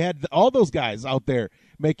 we had all those guys out there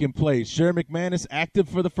making plays. Sherry McManus active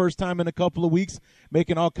for the first time in a couple of weeks,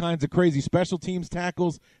 making all kinds of crazy special teams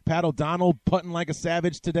tackles. Pat O'Donnell putting like a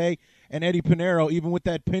savage today. And Eddie Pinheiro, even with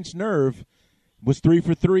that pinched nerve, was 3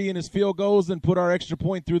 for 3 in his field goals and put our extra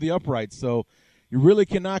point through the uprights. So you really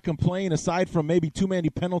cannot complain, aside from maybe too many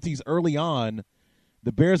penalties early on.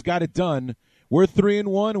 The Bears got it done. We're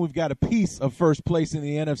 3-1. We've got a piece of first place in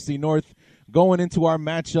the NFC North going into our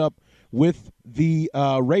matchup with the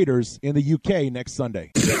Raiders in the UK next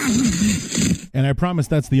Sunday. And I promise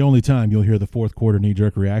that's the only time you'll hear the fourth quarter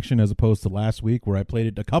knee-jerk reaction, as opposed to last week where I played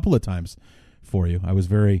it a couple of times for you. I was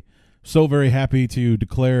very happy to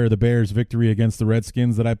declare the Bears' victory against the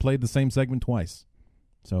Redskins that I played the same segment twice.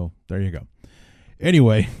 So there you go.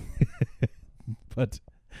 Anyway, but,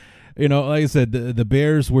 like I said, the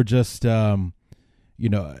Bears were just,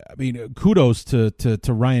 kudos to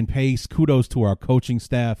Ryan Pace, kudos to our coaching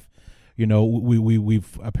staff. We're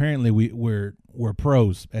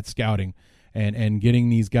pros at scouting and getting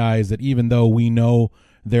these guys that, even though we know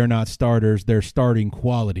they're not starters, they're starting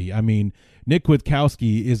quality. I mean, Nick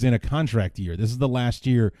Kwiatkowski is in a contract year. This is the last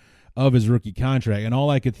year of his rookie contract, and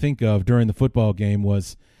all I could think of during the football game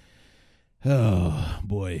was, oh,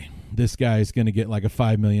 boy, this guy is going to get like a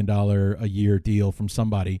 $5 million a year deal from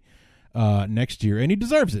somebody next year, and he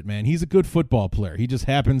deserves it, man. He's a good football player. He just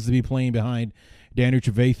happens to be playing behind Danny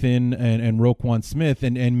Trevathan and Roquan Smith,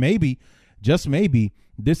 and maybe, just maybe,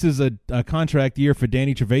 this is a contract year for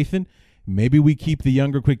Danny Trevathan. Maybe we keep the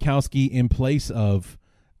younger Kwiatkowski in place of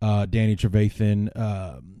Danny Trevathan,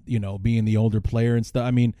 being the older player and stuff.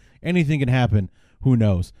 I mean, anything can happen. Who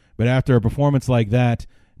knows? But after a performance like that,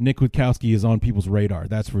 Nick Kwiatkowski is on people's radar.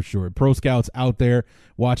 That's for sure. Pro scouts out there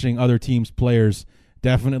watching other teams' players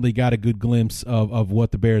definitely got a good glimpse of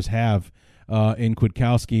what the Bears have in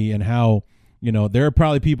Kwiatkowski, and how, there are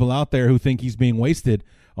probably people out there who think he's being wasted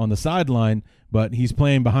on the sideline, but he's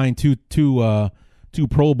playing behind two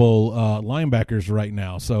Pro Bowl linebackers right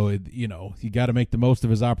now. So, you got to make the most of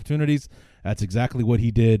his opportunities. That's exactly what he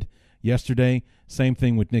did yesterday. Same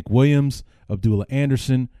thing with Nick Williams, Abdullah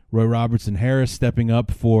Anderson, Roy Robertson-Harris stepping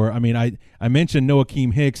up for, I mentioned no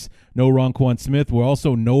Akeem Hicks, no Roquan Smith. We're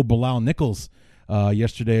also no Bilal Nichols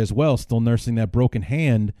yesterday as well, still nursing that broken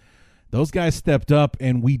hand. Those guys stepped up,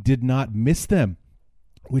 and we did not miss them,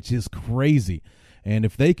 which is crazy. And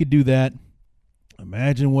if they could do that,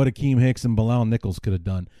 imagine what Akeem Hicks and Bilal Nichols could have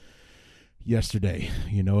done yesterday.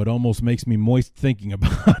 It almost makes me moist thinking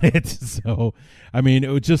about it. So, it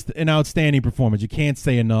was just an outstanding performance. You can't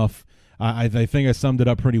say enough. I think I summed it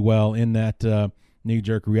up pretty well in that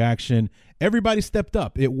knee-jerk reaction. Everybody stepped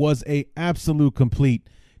up. It was a absolute complete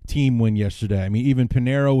team win yesterday. Even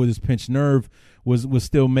Pinheiro with his pinched nerve was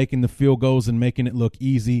still making the field goals and making it look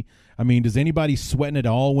easy. Does anybody sweating at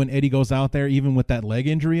all when Eddie goes out there, even with that leg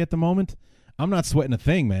injury at the moment? I'm not sweating a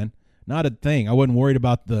thing, man. Not a thing. I wasn't worried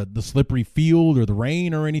about the slippery field or the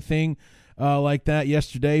rain or anything. like that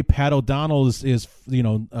yesterday. Pat O'Donnell is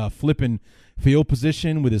flipping field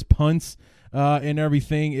position with his punts and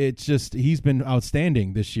everything. It's just he's been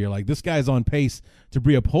outstanding this year. Like, this guy's on pace to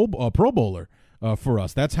be a Pro Bowler for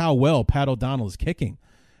us. That's how well Pat O'Donnell is kicking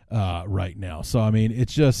right now. So, I mean,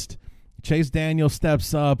 it's just Chase Daniel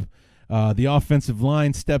steps up. The offensive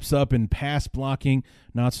line steps up in pass blocking,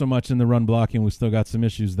 not so much in the run blocking. We still got some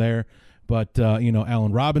issues there. But,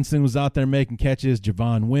 Allen Robinson was out there making catches.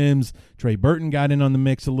 Javon Wims, Trey Burton got in on the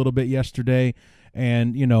mix a little bit yesterday.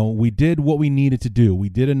 And, we did what we needed to do. We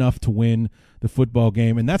did enough to win the football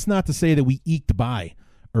game. And that's not to say that we eked by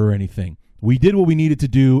or anything. We did what we needed to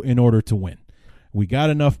do in order to win. We got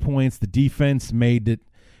enough points. The defense made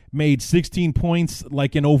 16 points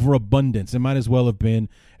like an overabundance. It might as well have been,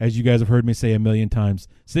 as you guys have heard me say a million times,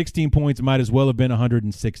 16 points might as well have been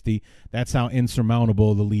 160. That's how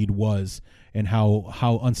insurmountable the lead was and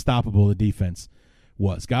how unstoppable the defense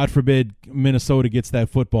was. God forbid Minnesota gets that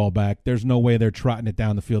football back. There's no way they're trotting it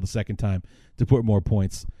down the field a second time to put more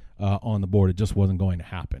points on the board. It just wasn't going to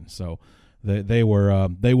happen. So they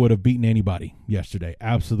would have beaten anybody yesterday,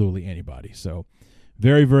 absolutely anybody. So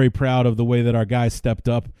very, very proud of the way that our guys stepped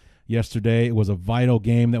up yesterday. It was a vital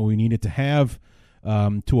game that we needed to have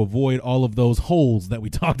to avoid all of those holes that we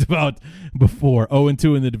talked about before.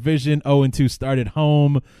 0-2 in the division, 0-2 start at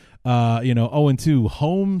home, 0-2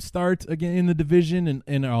 home start again in the division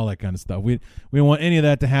and all that kind of stuff. We don't want any of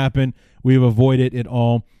that to happen. We've avoided it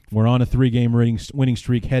all. We're on a 3-game winning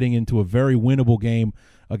streak heading into a very winnable game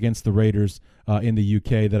against the Raiders in the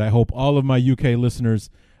UK that I hope all of my UK listeners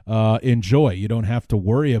enjoy. You don't have to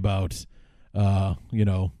worry about,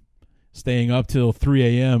 staying up till 3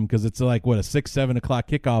 a.m. because it's like, a 6-7 o'clock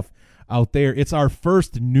kickoff out there. It's our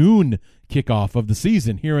first noon kickoff of the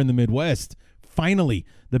season here in the Midwest. Finally,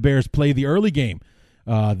 the Bears play the early game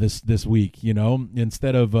this week,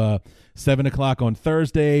 instead of 7 o'clock on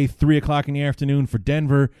Thursday, 3 o'clock in the afternoon for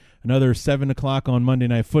Denver, another 7 o'clock on Monday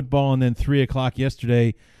Night Football, and then 3 o'clock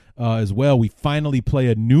yesterday as well. We finally play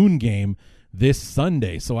a noon game this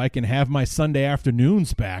Sunday, so I can have my Sunday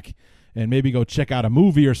afternoons back and maybe go check out a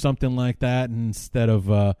movie or something like that instead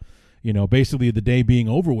of, basically the day being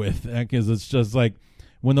over with. Because it's just like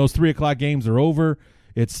when those 3 o'clock games are over,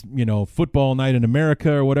 it's, football night in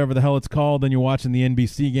America or whatever the hell it's called. Then you're watching the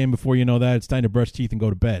NBC game. Before you know that, it's time to brush teeth and go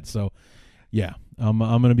to bed. So, yeah, I'm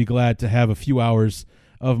going to be glad to have a few hours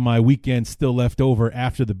of my weekend still left over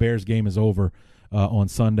after the Bears game is over on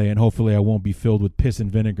Sunday. And hopefully I won't be filled with piss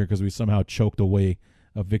and vinegar because we somehow choked away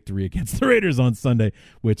a victory against the Raiders on Sunday,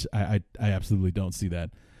 which I absolutely don't see that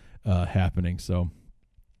happening. So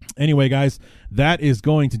anyway, guys, that is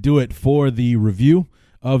going to do it for the review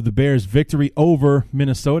of the Bears' victory over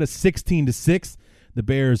Minnesota, 16-6. The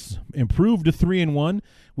Bears improved to 3-1.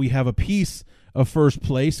 We have a piece of first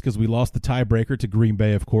place because we lost the tiebreaker to Green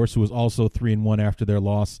Bay, of course, who was also 3-1 after their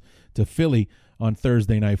loss to Philly on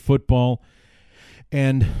Thursday Night Football.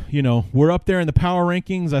 And, we're up there in the power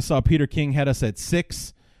rankings. I saw Peter King had us at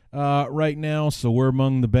 6 right now, so we're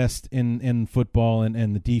among the best in football,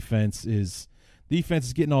 and the defense is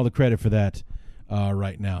getting all the credit for that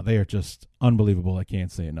right now. They are just unbelievable. I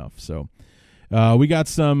can't say enough. So we got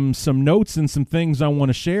some notes and some things I want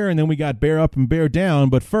to share, and then we got Bear Up and Bear Down.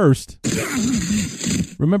 But first,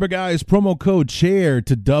 remember, guys, promo code CHAIR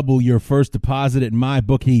to double your first deposit at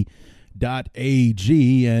MyBookie.ag,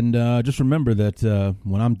 and just remember that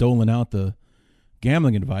when I'm doling out the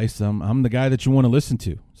gambling advice, I'm the guy that you want to listen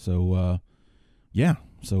to. So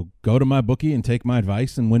so go to MyBookie and take my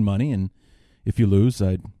advice and win money. And if you lose,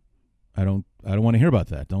 I don't want to hear about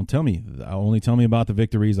that. Don't tell me. Only tell me about the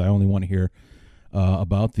victories. I only want to hear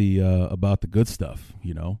about the good stuff.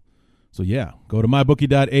 So yeah, go to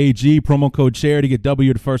MyBookie.ag, promo code CHAIR to get double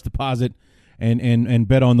your first deposit and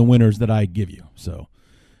bet on the winners that I give you. So.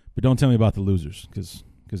 But don't tell me about the losers because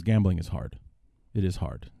gambling is hard. It is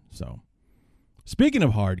hard. So, speaking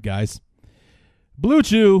of hard, guys,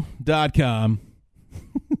 BlueChew.com.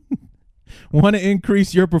 Want to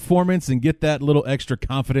increase your performance and get that little extra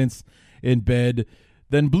confidence in bed?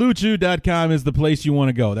 Then BlueChew.com is the place you want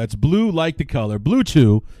to go. That's blue like the color. Blue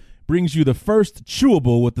Chew brings you the first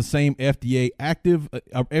chewable with the same FDA-approved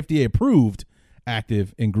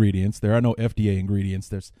active ingredients. There are no FDA ingredients.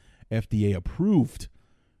 There's FDA-approved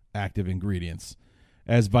active ingredients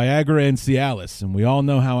as Viagra and Cialis, and we all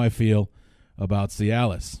know how I feel about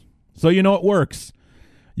Cialis. So it works.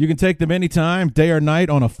 You can take them anytime, day or night,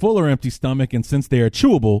 on a full or empty stomach, and since they are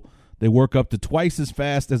chewable, they work up to twice as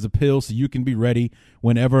fast as a pill, so you can be ready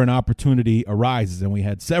whenever an opportunity arises. And we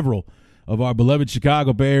had several of our beloved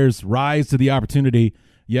Chicago Bears rise to the opportunity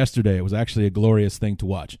yesterday. It was actually a glorious thing to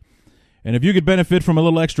watch. And if you could benefit from a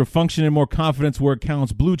little extra function and more confidence where it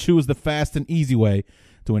counts, Blue Chew is the fast and easy way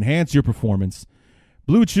to enhance your performance.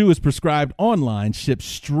 Blue Chew is prescribed online, shipped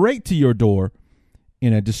straight to your door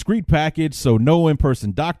in a discreet package, so no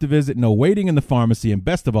in-person doctor visit, no waiting in the pharmacy, and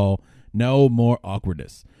best of all, no more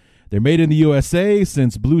awkwardness. They're made in the USA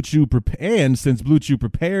since Blue Chew prepares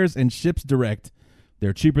and ships direct.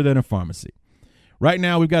 They're cheaper than a pharmacy. Right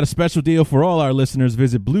now, we've got a special deal for all our listeners.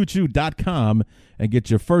 Visit BlueChew.com and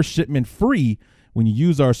get your first shipment free when you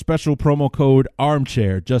use our special promo code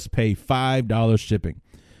ARMCHAIR. Just pay $5 shipping.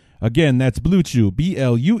 Again, that's BlueChew,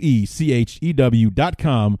 BlueChew.com,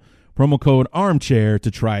 promo code ARMCHAIR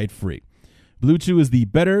to try it free. Blue Chew is the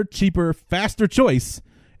better, cheaper, faster choice,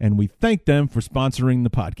 and we thank them for sponsoring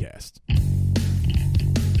the podcast.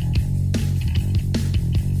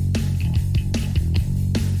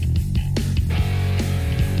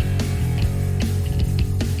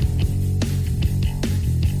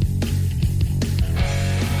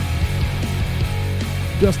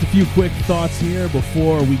 Just a few quick thoughts here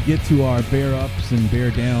before we get to our bear ups and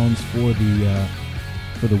bear downs for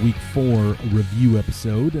the week 4 review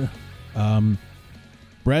episode.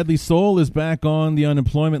 Bradley Soul is back on the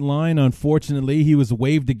unemployment line. Unfortunately, he was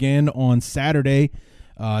waived again on Saturday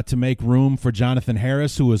to make room for Jonathan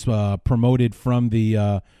Harris, who was promoted from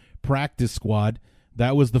the practice squad.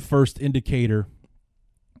 That was the first indicator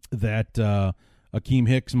that Akeem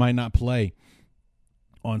Hicks might not play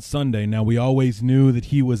on Sunday. Now, we always knew that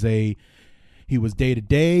he was day-to-day.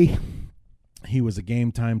 He was a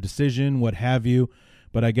game-time decision, what have you.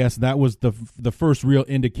 But I guess that was the first real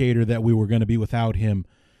indicator that we were going to be without him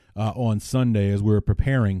on Sunday as we were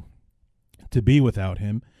preparing to be without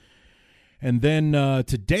him. And then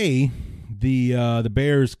today, the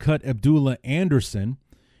Bears cut Abdullah Anderson,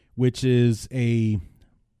 which was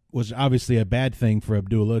obviously a bad thing for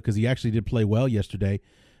Abdullah because he actually did play well yesterday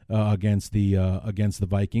against the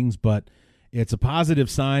Vikings. But it's a positive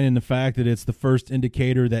sign in the fact that it's the first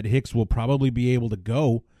indicator that Hicks will probably be able to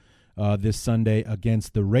go this Sunday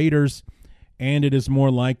against the Raiders, and it is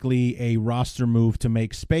more likely a roster move to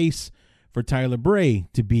make space for Tyler Bray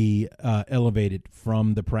to be elevated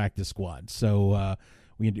from the practice squad. So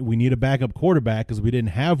we need a backup quarterback because we didn't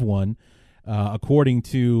have one. According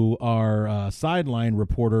to our sideline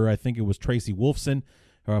reporter, I think it was Tracy Wolfson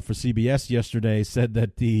for CBS yesterday, said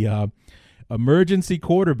that the emergency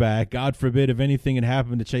quarterback, God forbid if anything had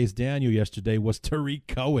happened to Chase Daniel yesterday, was Tariq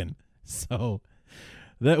Cohen. So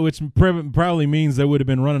that, which probably means they would have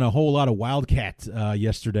been running a whole lot of Wildcat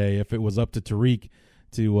yesterday if it was up to Tariq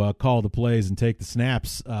to call the plays and take the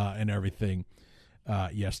snaps and everything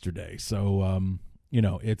yesterday. So,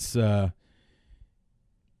 it's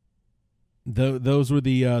those were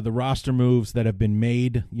the roster moves that have been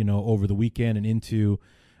made, over the weekend and into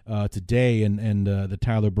today. And the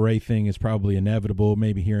Tyler Bray thing is probably inevitable.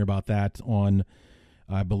 Maybe hearing about that on,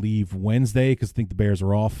 I believe, Wednesday, because I think the Bears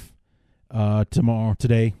are off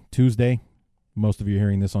today, Tuesday. Most of you are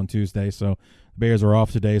hearing this on Tuesday, so the Bears are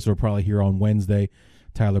off today, so we'll probably hear on Wednesday.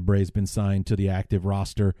 Tyler Bray's been signed to the active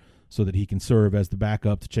roster so that he can serve as the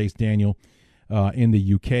backup to Chase Daniel in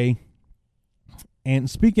the UK. And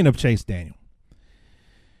speaking of Chase Daniel,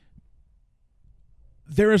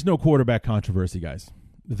 there is no quarterback controversy, guys.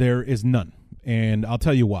 There is none, and I'll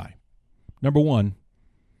tell you why. Number one,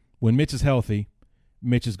 when Mitch is healthy,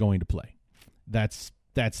 Mitch is going to play. That's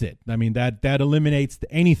it. I mean, that eliminates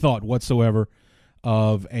any thought whatsoever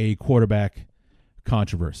of a quarterback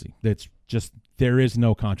controversy. That's just, there is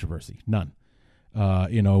no controversy, none.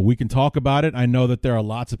 We can talk about it. I know that there are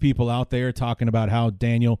lots of people out there talking about how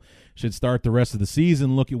Daniel should start the rest of the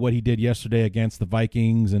season. Look at what he did yesterday against the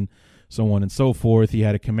Vikings and so on and so forth. He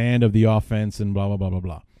had a command of the offense and blah, blah, blah, blah,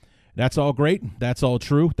 blah. That's all great. That's all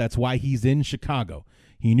true. That's why he's in Chicago.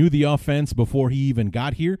 He knew the offense before he even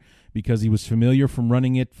got here because he was familiar from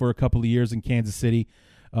running it for a couple of years in Kansas City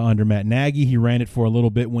under Matt Nagy. He ran it for a little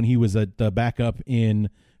bit when he was at the backup in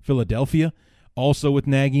Philadelphia, also with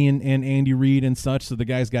Nagy and Andy Reid and such. So the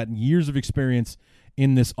guy's got years of experience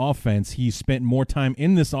in this offense. He's spent more time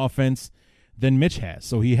in this offense than Mitch has.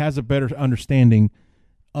 So he has a better understanding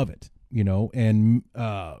of it, and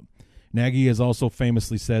Nagy has also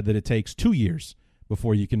famously said that it takes 2 years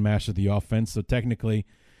before you can master the offense. So technically,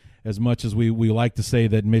 as much as we like to say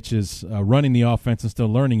that Mitch is running the offense and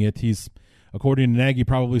still learning it, he's, according to Nagy,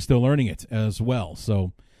 probably still learning it as well.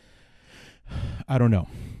 So I don't know.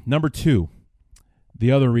 Number two,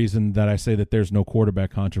 the other reason that I say that there's no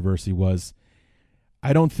quarterback controversy was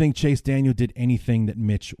I don't think Chase Daniel did anything that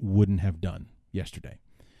Mitch wouldn't have done yesterday.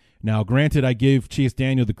 Now, granted, I give Chase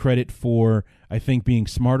Daniel the credit for, I think, being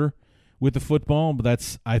smarter with the football,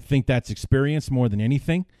 but I think that's experience more than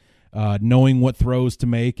anything. knowing what throws to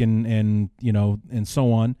make and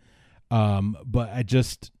so on. But I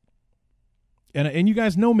just and you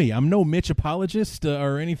guys know me. I'm no Mitch apologist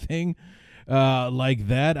or anything like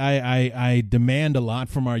that. I demand a lot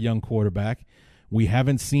from our young quarterback. We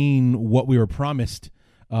haven't seen what we were promised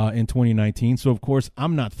in 2019, so of course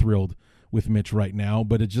I'm not thrilled with Mitch right now.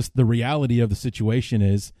 But it's just the reality of the situation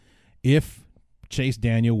is, if Chase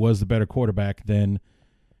Daniel was the better quarterback than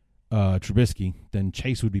Trubisky, then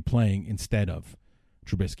Chase would be playing instead of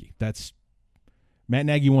Trubisky. That's Matt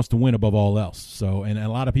Nagy wants to win above all else. So, and a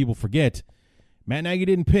lot of people forget Matt Nagy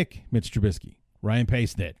didn't pick Mitch Trubisky. Ryan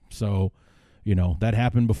Pace did. So, that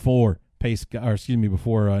happened before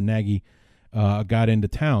before Nagy got into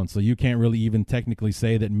town. So you can't really even technically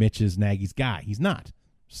say that Mitch is Nagy's guy. He's not.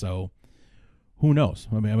 So who knows?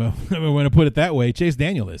 I mean, I'm going to put it that way. Chase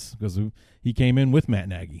Daniel is, because he came in with Matt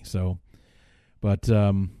Nagy. So, but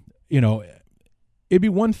it'd be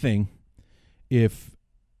one thing if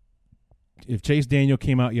Chase Daniel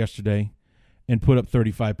came out yesterday and put up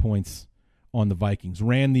 35 points on the Vikings,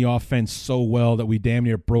 ran the offense so well that we damn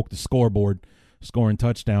near broke the scoreboard, scoring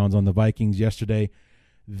touchdowns on the Vikings yesterday,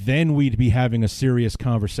 then we'd be having a serious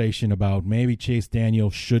conversation about maybe Chase Daniel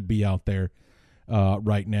should be out there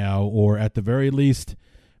right now, or at the very least,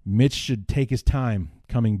 Mitch should take his time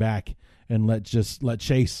coming back and let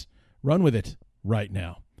Chase run with it right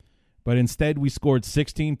now. But instead, we scored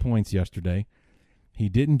 16 points yesterday. He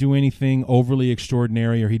didn't do anything overly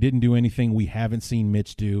extraordinary, or he didn't do anything we haven't seen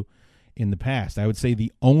Mitch do in the past. I would say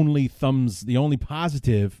the only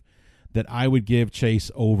positive that I would give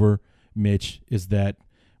Chase over Mitch is that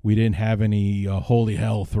we didn't have any holy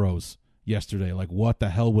hell throws yesterday. Like, what the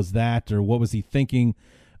hell was that, or what was he thinking,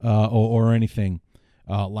 or anything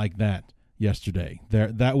like that yesterday.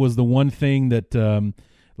 That was the one thing that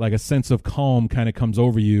like a sense of calm kind of comes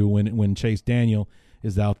over you when Chase Daniel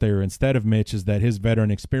is out there instead of Mitch, is that his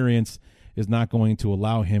veteran experience is not going to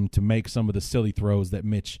allow him to make some of the silly throws that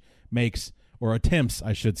Mitch makes, or attempts,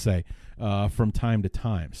 I should say, from time to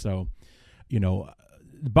time. So,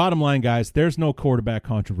 bottom line, guys, there's no quarterback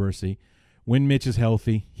controversy. When Mitch is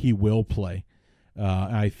healthy, he will play.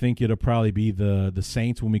 I think it'll probably be the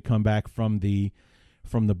Saints when we come back from the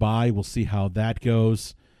bye. We'll see how that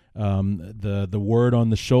goes. The word on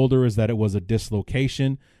the shoulder is that it was a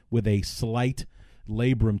dislocation with a slight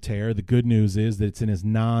labrum tear. The good news is that it's in his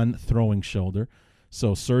non-throwing shoulder,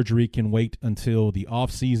 so surgery can wait until the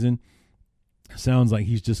off season. Sounds like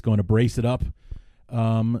he's just going to brace it up,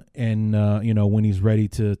 and when he's ready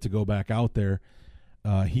to go back out there,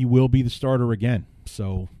 he will be the starter again.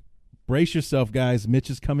 So brace yourself, guys. Mitch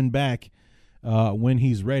is coming back when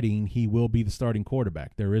he's ready, and he will be the starting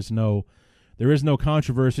quarterback. There is no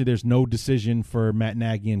controversy. There's no decision for Matt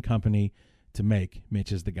Nagy and company to make.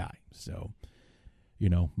 Mitch is the guy. So,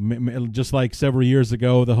 just like several years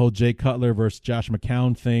ago, the whole Jay Cutler versus Josh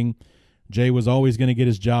McCown thing, Jay was always going to get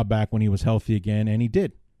his job back when he was healthy again, and he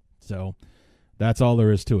did. So that's all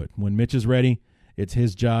there is to it. When Mitch is ready, it's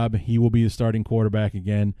his job. He will be the starting quarterback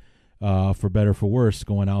again, for better, for worse,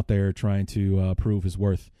 going out there trying to prove his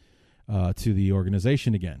worth to the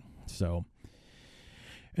organization again. So,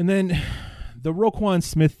 and then the Roquan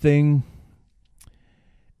Smith thing,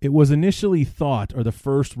 it was initially thought, or the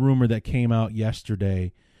first rumor that came out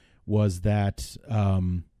yesterday was that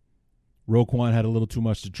Roquan had a little too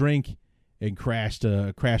much to drink and crashed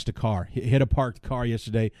a car. Hit a parked car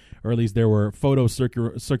yesterday, or at least there were photos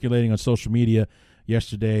circulating on social media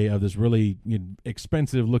yesterday of this really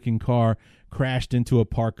expensive-looking car crashed into a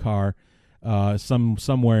parked car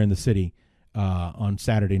somewhere in the city on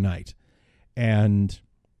Saturday night. And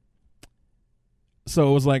so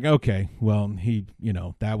it was like, okay, well, he,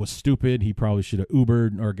 that was stupid. He probably should have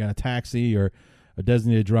Ubered or got a taxi or a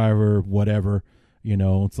designated driver, whatever.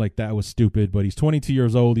 It's like, that was stupid, but he's 22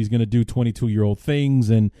 years old. He's going to do 22-year-old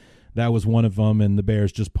things, and that was one of them, and the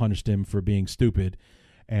Bears just punished him for being stupid,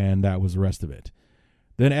 and that was the rest of it.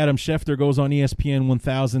 Then Adam Schefter goes on ESPN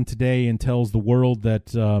 1000 today and tells the world that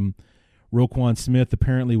Roquan Smith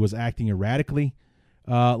apparently was acting erratically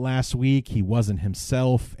last week. He wasn't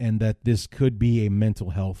himself, and that this could be a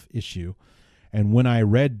mental health issue. And when I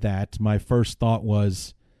read that, my first thought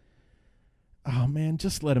was, oh man,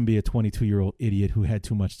 just let him be a 22-year-old idiot who had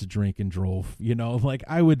too much to drink and drove.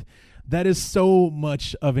 That is so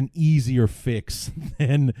much of an easier fix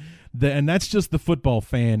and that's just the football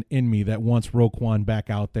fan in me that wants Roquan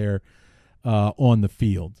back out there on the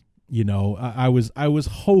field. I was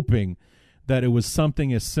hoping that it was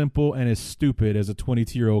something as simple and as stupid as a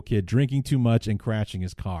 22-year-old kid drinking too much and crashing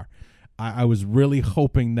his car. I was really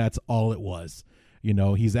hoping that's all it was.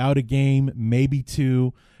 He's out a game, maybe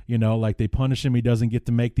two. like they punish him. He doesn't get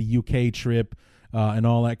to make the UK trip and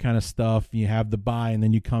all that kind of stuff. You have the bye, and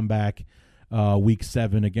then you come back week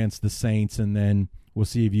 7 against the Saints, and then we'll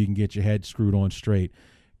see if you can get your head screwed on straight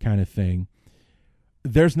kind of thing.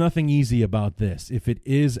 There's nothing easy about this. If it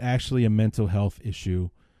is actually a mental health issue,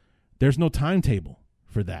 there's no timetable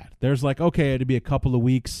for that. There's like, okay, it'll be a couple of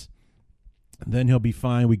weeks, then he'll be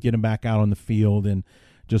fine. We get him back out on the field and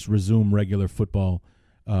just resume regular football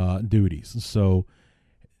duties. So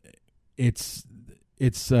it's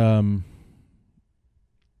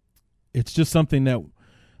just something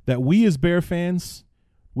that we as Bear fans,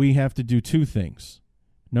 we have to do 2 things.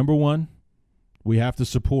 Number 1, we have to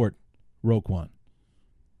support Roquan.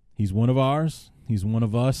 He's one of ours. He's one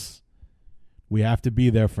of us. We have to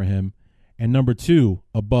be there for him. And number 2,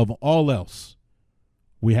 above all else,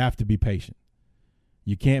 we have to be patient.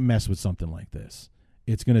 You can't mess with something like this.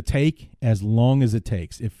 It's going to take as long as it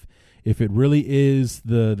takes. If it really is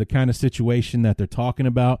the kind of situation that they're talking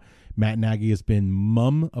about, Matt Nagy has been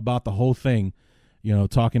mum about the whole thing,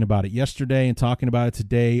 talking about it yesterday and talking about it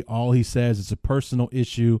today. All he says is a personal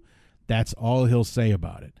issue. That's all he'll say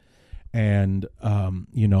about it. And,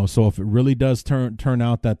 so if it really does turn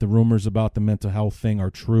out that the rumors about the mental health thing are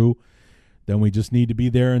true, then we just need to be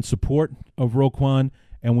there in support of Roquan,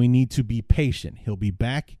 and we need to be patient. He'll be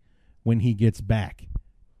back when he gets back,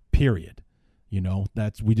 period.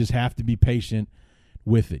 We just have to be patient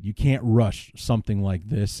with it. You can't rush something like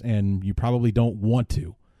this, and you probably don't want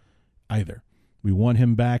to either. We want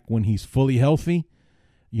him back when he's fully healthy,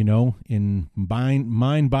 in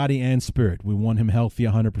mind, body, and spirit. We want him healthy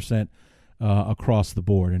 100% across the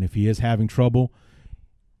board. And if he is having trouble,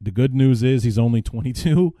 the good news is he's only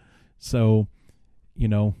 22. So,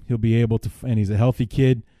 he'll be able to, and he's a healthy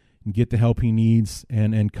kid, and get the help he needs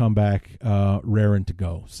and come back raring to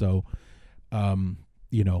go. So, I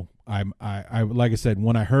like I said,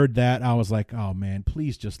 when I heard that, I was like, oh man,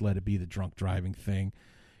 please just let it be the drunk driving thing,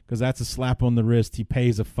 because that's a slap on the wrist. He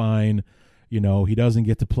pays a fine. He doesn't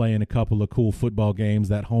get to play in a couple of cool football games,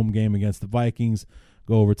 that home game against the Vikings,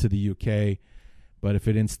 go over to the UK. But if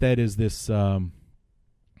it instead is this,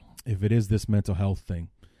 mental health thing,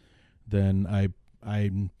 then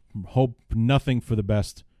I hope nothing for the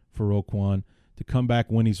best for Roquan to come back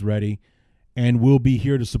when he's ready, and we'll be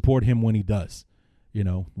here to support him when he does.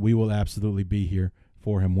 We will absolutely be here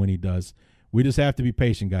for him when he does. We just have to be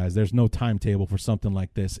patient, guys. There's no timetable for something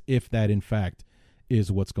like this, if that in fact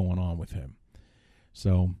is what's going on with him.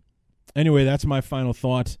 So anyway, that's my final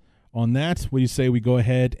thought on that. What do you say we go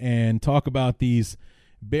ahead and talk about these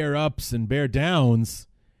Bear ups and Bear downs?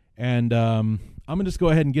 And I'm going to just go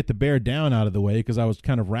ahead and get the Bear down out of the way, because I was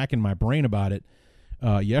kind of racking my brain about it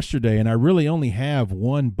yesterday, and I really only have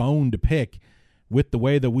one bone to pick with the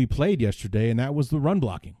way that we played yesterday, and that was the run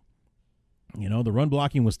blocking. The run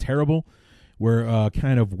blocking was terrible. We're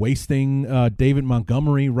kind of wasting David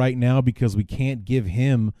Montgomery right now because we can't give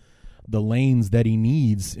him the lanes that he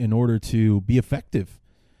needs in order to be effective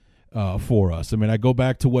for us. I mean, I go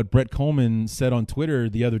back to what Brett Coleman said on Twitter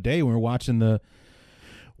the other day when we were watching the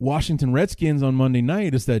Washington Redskins on Monday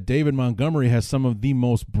night, is that David Montgomery has some of the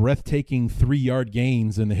most breathtaking 3-yard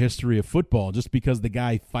gains in the history of football, just because the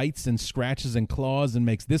guy fights and scratches and claws and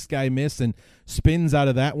makes this guy miss and spins out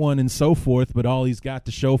of that one and so forth, but all he's got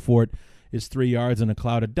to show for it is 3 yards in a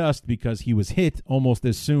cloud of dust, because he was hit almost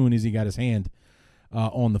as soon as he got his hand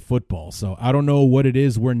on the football. So I don't know what it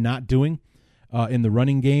is we're not doing in the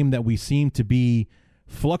running game that we seem to be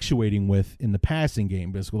fluctuating with in the passing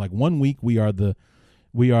game. Because like 1 week we are the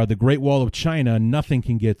Great Wall of China, nothing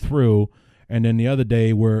can get through, and then the other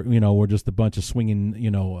day we're just a bunch of swinging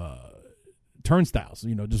turnstiles,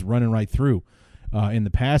 just running right through in the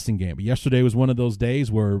passing game. But yesterday was one of those days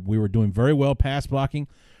where we were doing very well pass blocking.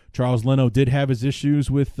 Charles Leno did have his issues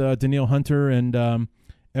with Danielle Hunter and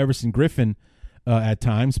Everson Griffin at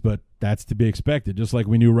times, but that's to be expected. Just like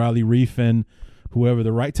we knew Riley Reif and whoever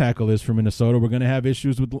the right tackle is from Minnesota, we're going to have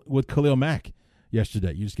issues with Khalil Mack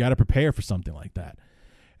yesterday. You just got to prepare for something like that.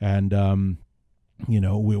 And,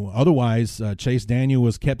 otherwise, Chase Daniel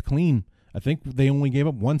was kept clean. I think they only gave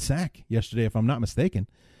up 1 sack yesterday, if I'm not mistaken.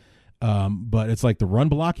 But it's like the run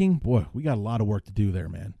blocking, boy, we got a lot of work to do there,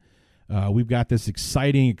 man. We've got this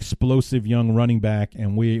exciting, explosive young running back,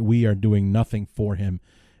 and we are doing nothing for him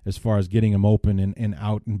as far as getting him open and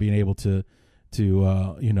out and being able to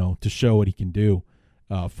show what he can do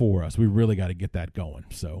for us. We really got to get that going.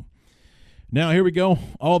 So now here we go.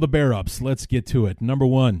 All the Bear ups. Let's get to it. Number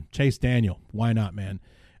 1, Chase Daniel. Why not, man?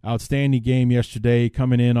 Outstanding game yesterday,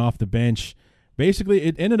 coming in off the bench. Basically,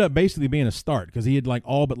 it ended up being a start, because he had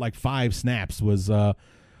all but 5 snaps was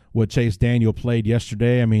what Chase Daniel played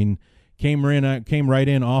yesterday. I mean, came right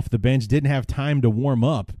in off the bench, didn't have time to warm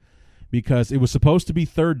up because it was supposed to be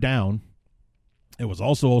third down. It was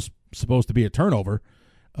also supposed to be a turnover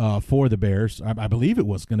for the Bears. I believe it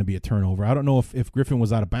was going to be a turnover. I don't know if Griffin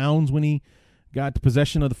was out of bounds when he got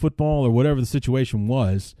possession of the football or whatever the situation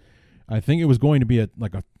was. I think it was going to be a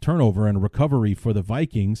turnover and a recovery for the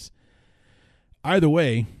Vikings. Either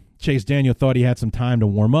way, Chase Daniel thought he had some time to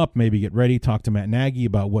warm up, maybe get ready, talk to Matt Nagy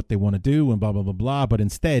about what they want to do and blah, blah, blah, blah. But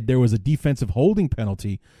instead, there was a defensive holding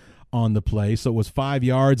penalty on the play. So it was 5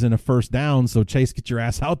 yards and a first down. So Chase, get your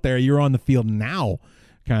ass out there. You're on the field now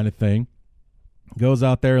kind of thing. Goes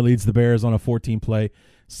out there, leads the Bears on a 14-play,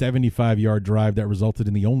 75-yard drive that resulted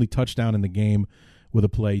in the only touchdown in the game with a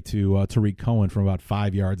play to Tariq Cohen from about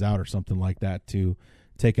 5 yards out or something like that to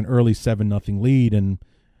take an early 7-0 lead. And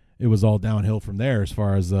it was all downhill from there as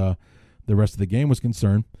far as the rest of the game was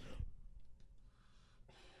concerned.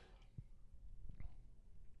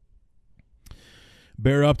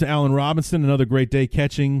 Bear up to Allen Robinson, another great day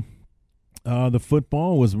catching the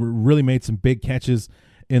football. Really made some big catches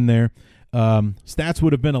in there. Stats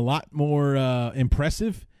would have been a lot more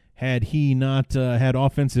impressive had he not had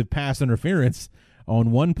offensive pass interference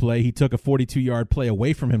on one play. He took a 42-yard play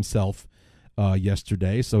away from himself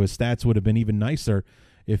yesterday, so his stats would have been even nicer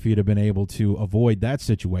if he'd have been able to avoid that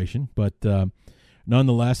situation. But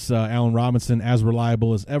nonetheless, Allen Robinson, as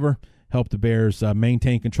reliable as ever, helped the Bears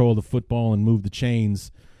maintain control of the football and move the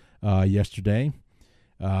chains yesterday.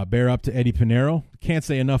 Bear up to Eddie Pinheiro. Can't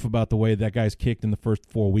say enough about the way that guy's kicked in the first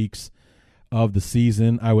 4 weeks of the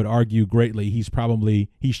season. I would argue greatly he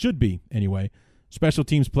should be anyway, special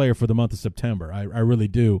teams player for the month of September. I really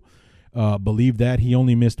do believe that. He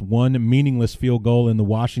only missed one meaningless field goal in the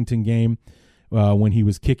Washington game when he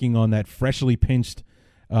was kicking on that freshly pinched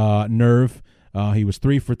nerve. He was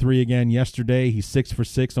 3 for 3 again yesterday. He's 6 for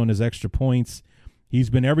 6 on his extra points. He's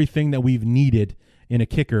been everything that we've needed in a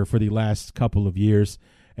kicker for the last couple of years.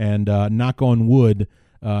 And knock on wood,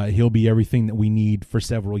 he'll be everything that we need for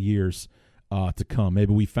several years to come.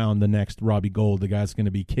 Maybe we found the next Robbie Gould, the guy's going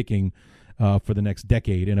to be kicking for the next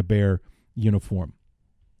decade in a Bear uniform.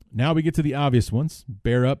 Now we get to the obvious ones.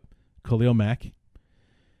 Bear up, Khalil Mack.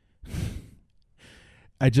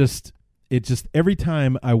 Every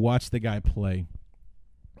time I watch the guy play,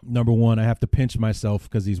 number one, I have to pinch myself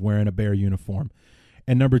because he's wearing a Bear uniform.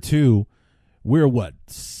 And number two, we're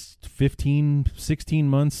 15, 16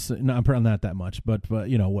 months, no, probably not that much, but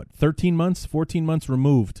 13 months, 14 months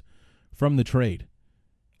removed from the trade.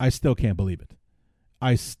 I still can't believe it.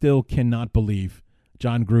 I still cannot believe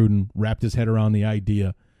John Gruden wrapped his head around the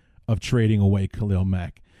idea of trading away Khalil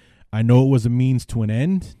Mack. I know it was a means to an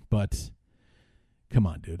end, but come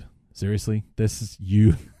on, dude. Seriously, this is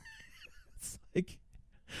you. It's like,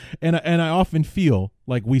 and I often feel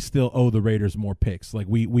like we still owe the Raiders more picks. Like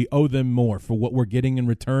we owe them more for what we're getting in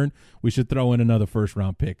return. We should throw in another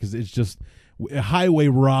first-round pick because it's just a highway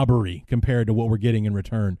robbery compared to what we're getting in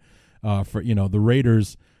return. For the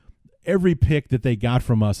Raiders, every pick that they got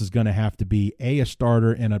from us is going to have to be a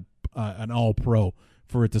starter and an all-pro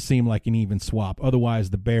for it to seem like an even swap. Otherwise,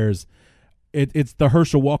 the Bears, it's the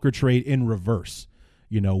Herschel Walker trade in reverse.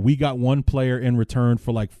 We got one player in return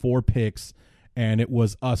for like 4 picks, and it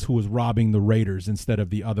was us who was robbing the Raiders instead of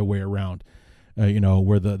the other way around.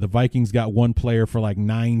 Where the Vikings got one player for like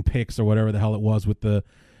 9 picks or whatever the hell it was with the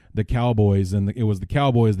Cowboys, and it was the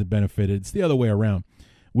Cowboys that benefited. It's the other way around.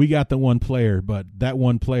 We got the one player, but that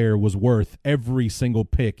one player was worth every single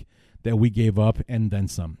pick that we gave up and then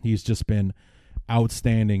some. He's just been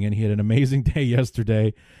outstanding, and he had an amazing day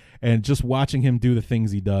yesterday. And just watching him do the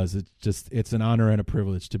things he does, it's an honor and a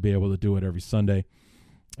privilege to be able to do it every Sunday.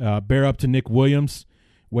 Bear up to Nick Williams.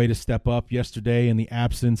 Way to step up yesterday in the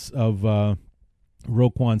absence of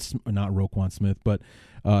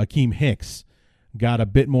Akeem Hicks. Got a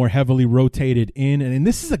bit more heavily rotated in. And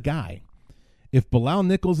this is a guy, if Bilal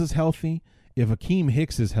Nichols is healthy, if Akeem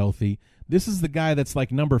Hicks is healthy, this is the guy that's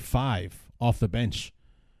like number 5 off the bench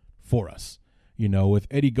for us. With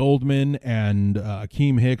Eddie Goldman and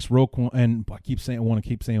Akeem Hicks, Roquan, and I want to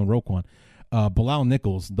keep saying Roquan, Bilal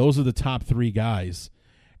Nichols. Those are the top 3 guys,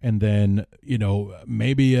 and then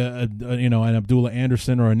maybe an Abdullah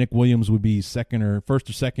Anderson or a Nick Williams would be first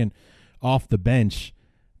or second off the bench.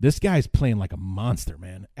 This guy's playing like a monster,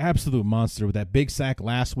 man, absolute monster. With that big sack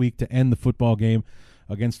last week to end the football game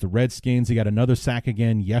against the Redskins, he got another sack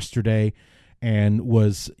again yesterday. And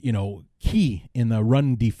was, key in the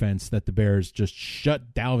run defense that the Bears just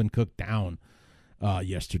shut Dalvin Cook down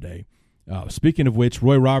yesterday. Speaking of which,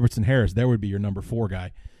 Roy Robertson Harris, there would be your number 4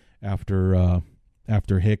 guy after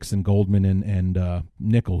Hicks and Goldman and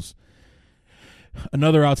Nichols.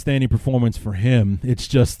 another outstanding performance for him. It's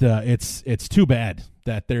just it's too bad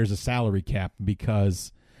that there's a salary cap,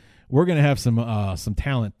 because we're going to have some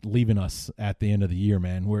talent leaving us at the end of the year,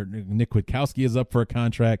 man. Where Nick Kwiatkowski is up for a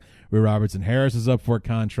contract, Roy Robertson-Harris is up for a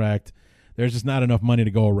contract. There's just not enough money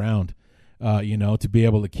to go around, to be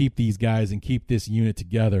able to keep these guys and keep this unit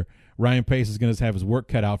together. Ryan Pace is going to have his work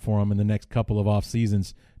cut out for him in the next couple of off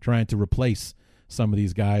seasons, trying to replace some of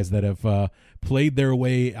these guys that have played their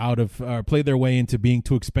way into being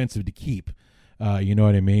too expensive to keep. You know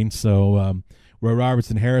what I mean? So Roy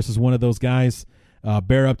Robertson-Harris is one of those guys.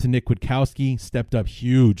 Bear up to Nick Kwiatkowski, stepped up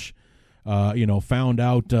huge. Found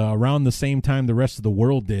out around the same time the rest of the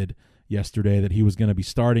world did yesterday that he was going to be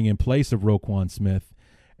starting in place of Roquan Smith,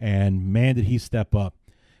 and man, did he step up.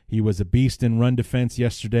 He was a beast in run defense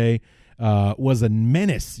yesterday. Was a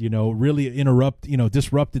menace. Really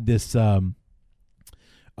disrupted this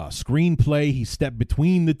screenplay. He stepped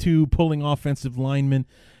between the two pulling offensive linemen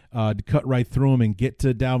to cut right through him and get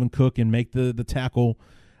to Dalvin Cook and make the tackle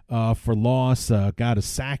for loss. Got a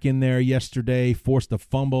sack in there yesterday, forced a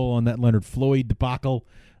fumble on that Leonard Floyd debacle,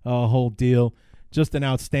 whole deal. Just an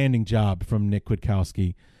outstanding job from Nick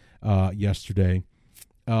Kwiatkowski yesterday.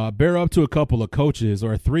 Bear up to a couple of coaches,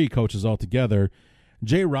 or three coaches altogether.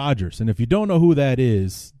 Jay Rogers, and if you don't know who that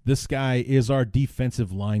is, this guy is our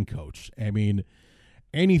defensive line coach. I mean,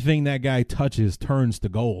 anything that guy touches turns to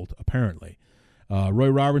gold, apparently. Roy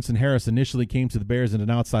Robertson-Harris initially came to the Bears as an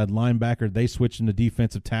outside linebacker. They switched him to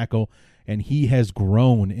defensive tackle, and he has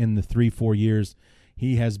grown in the 3-4 years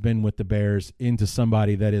he has been with the Bears into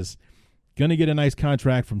somebody that is going to get a nice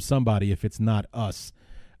contract from somebody, if it's not us,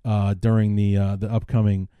 during the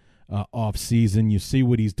upcoming off season. You see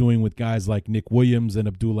what he's doing with guys like Nick Williams and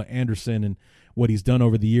Abdullah Anderson, and what he's done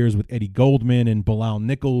over the years with Eddie Goldman and Bilal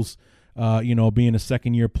Nichols, being a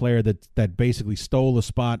second-year player that basically stole a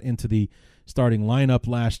spot into the starting lineup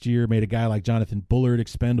last year, made a guy like Jonathan Bullard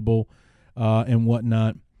expendable and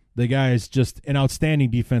whatnot. The guy is just an outstanding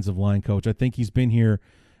defensive line coach. I think he's been here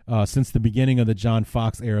since the beginning of the John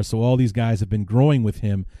Fox era, so all these guys have been growing with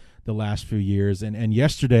him the last few years, and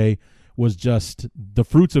yesterday was just the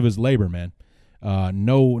fruits of his labor, man.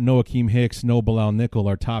 No Akeem Hicks, no Bilal Nichols,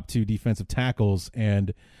 our top two defensive tackles,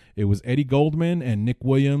 and it was Eddie Goldman and Nick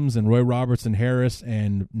Williams and Roy Robertson-Harris,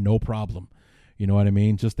 and no problem. You know what I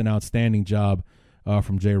mean? Just an outstanding job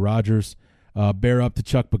from Jay Rogers. Bear up to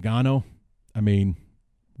Chuck Pagano. I mean,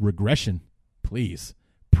 regression, please.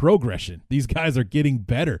 Progression. These guys are getting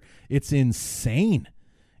better. It's insane.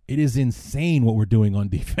 It is insane what we're doing on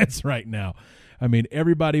defense right now. I mean,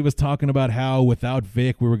 everybody was talking about how without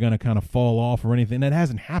Vic we were going to kind of fall off or anything. That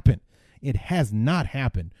hasn't happened. It has not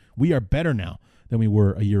happened. We are better now than we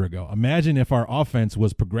were a year ago. Imagine if our offense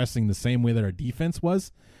was progressing the same way that our defense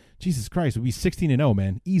was. Jesus Christ, we'd be 16-0,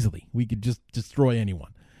 man, easily. We could just destroy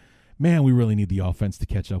anyone. Man, we really need the offense to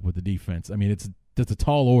catch up with the defense. I mean, that's a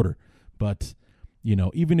tall order, but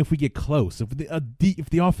even if we get close, if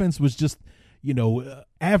the offense was just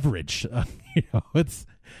average,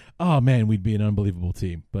 we'd be an unbelievable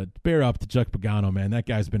team. But bear up to Chuck Pagano, man. That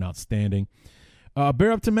guy's been outstanding.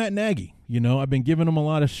 Bear up to Matt Nagy. I've been giving him a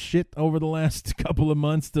lot of shit over the last couple of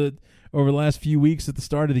months, over the last few weeks at the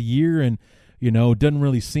start of the year, and it doesn't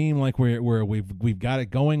really seem like we've got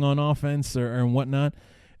it going on offense or whatnot.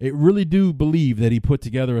 I really do believe that he put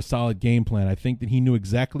together a solid game plan. I think that he knew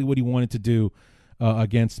exactly what he wanted to do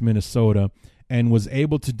against Minnesota, and was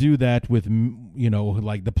able to do that with,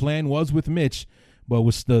 like the plan was with Mitch, but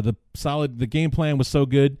was the game plan was so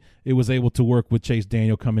good, it was able to work with Chase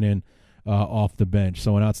Daniel coming in off the bench.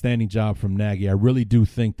 So an outstanding job from Nagy. I really do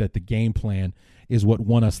think that the game plan is what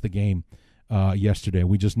won us the game yesterday.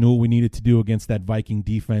 We just knew what we needed to do against that Viking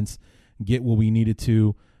defense, get what we needed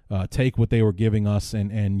to, take what they were giving us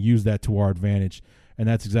and use that to our advantage. And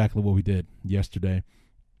that's exactly what we did yesterday.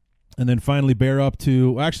 And then finally, bear up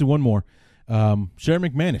to, actually one more, Sherry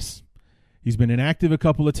McManus. He's been inactive a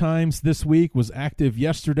couple of times this week, was active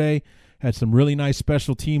yesterday, had some really nice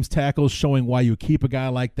special teams tackles showing why you keep a guy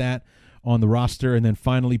like that on the roster. And then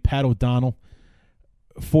finally, Pat O'Donnell,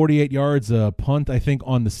 48 yards, a punt, I think,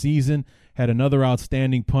 on the season. Had another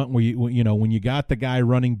outstanding punt where when you got the guy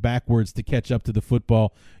running backwards to catch up to the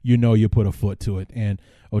football, you put a foot to it. And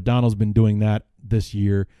O'Donnell's been doing that this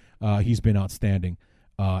year. He's been outstanding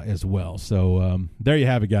as well. So there you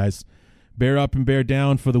have it, guys. Bear up and bear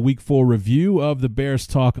down for the Week 4 review of the Bears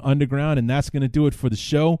Talk Underground, and that's going to do it for the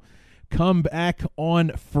show. Come back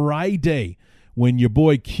on Friday when your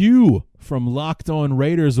boy Q from Locked On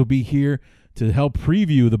Raiders will be here to help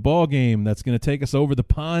preview the ball game that's going to take us over the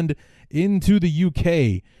pond into the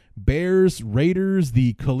UK. Bears, Raiders,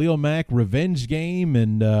 the Khalil Mack revenge game,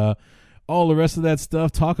 and all the rest of that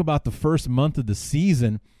stuff. Talk about the first month of the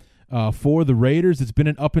season for the Raiders. It's been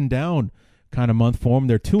an up and down kind of month for them.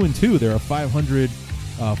 They're 2-2. They're a 500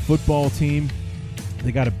 football team.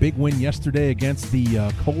 They got a big win yesterday against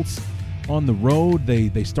the Colts on the road.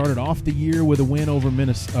 They started off the year with a win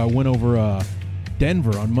over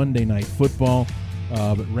Denver on Monday Night Football,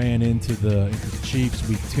 but ran into the Chiefs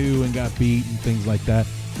week 2 and got beat and things like that.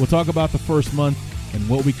 We'll talk about the first month and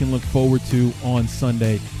what we can look forward to on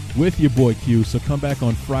Sunday with your boy Q. So come back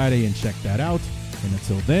on Friday and check that out. And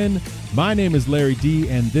until then, my name is Larry D,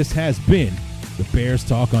 and this has been the Bears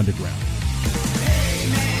Talk Underground.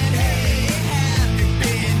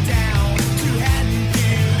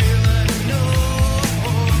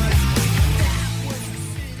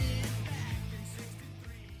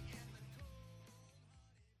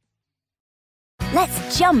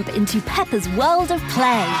 Let's jump into Peppa's world of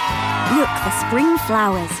play. Look for spring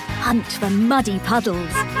flowers, hunt for muddy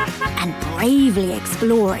puddles, and bravely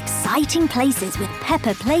explore exciting places with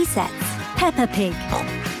Peppa playsets. Peppa Pig,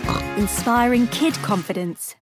 inspiring kid confidence.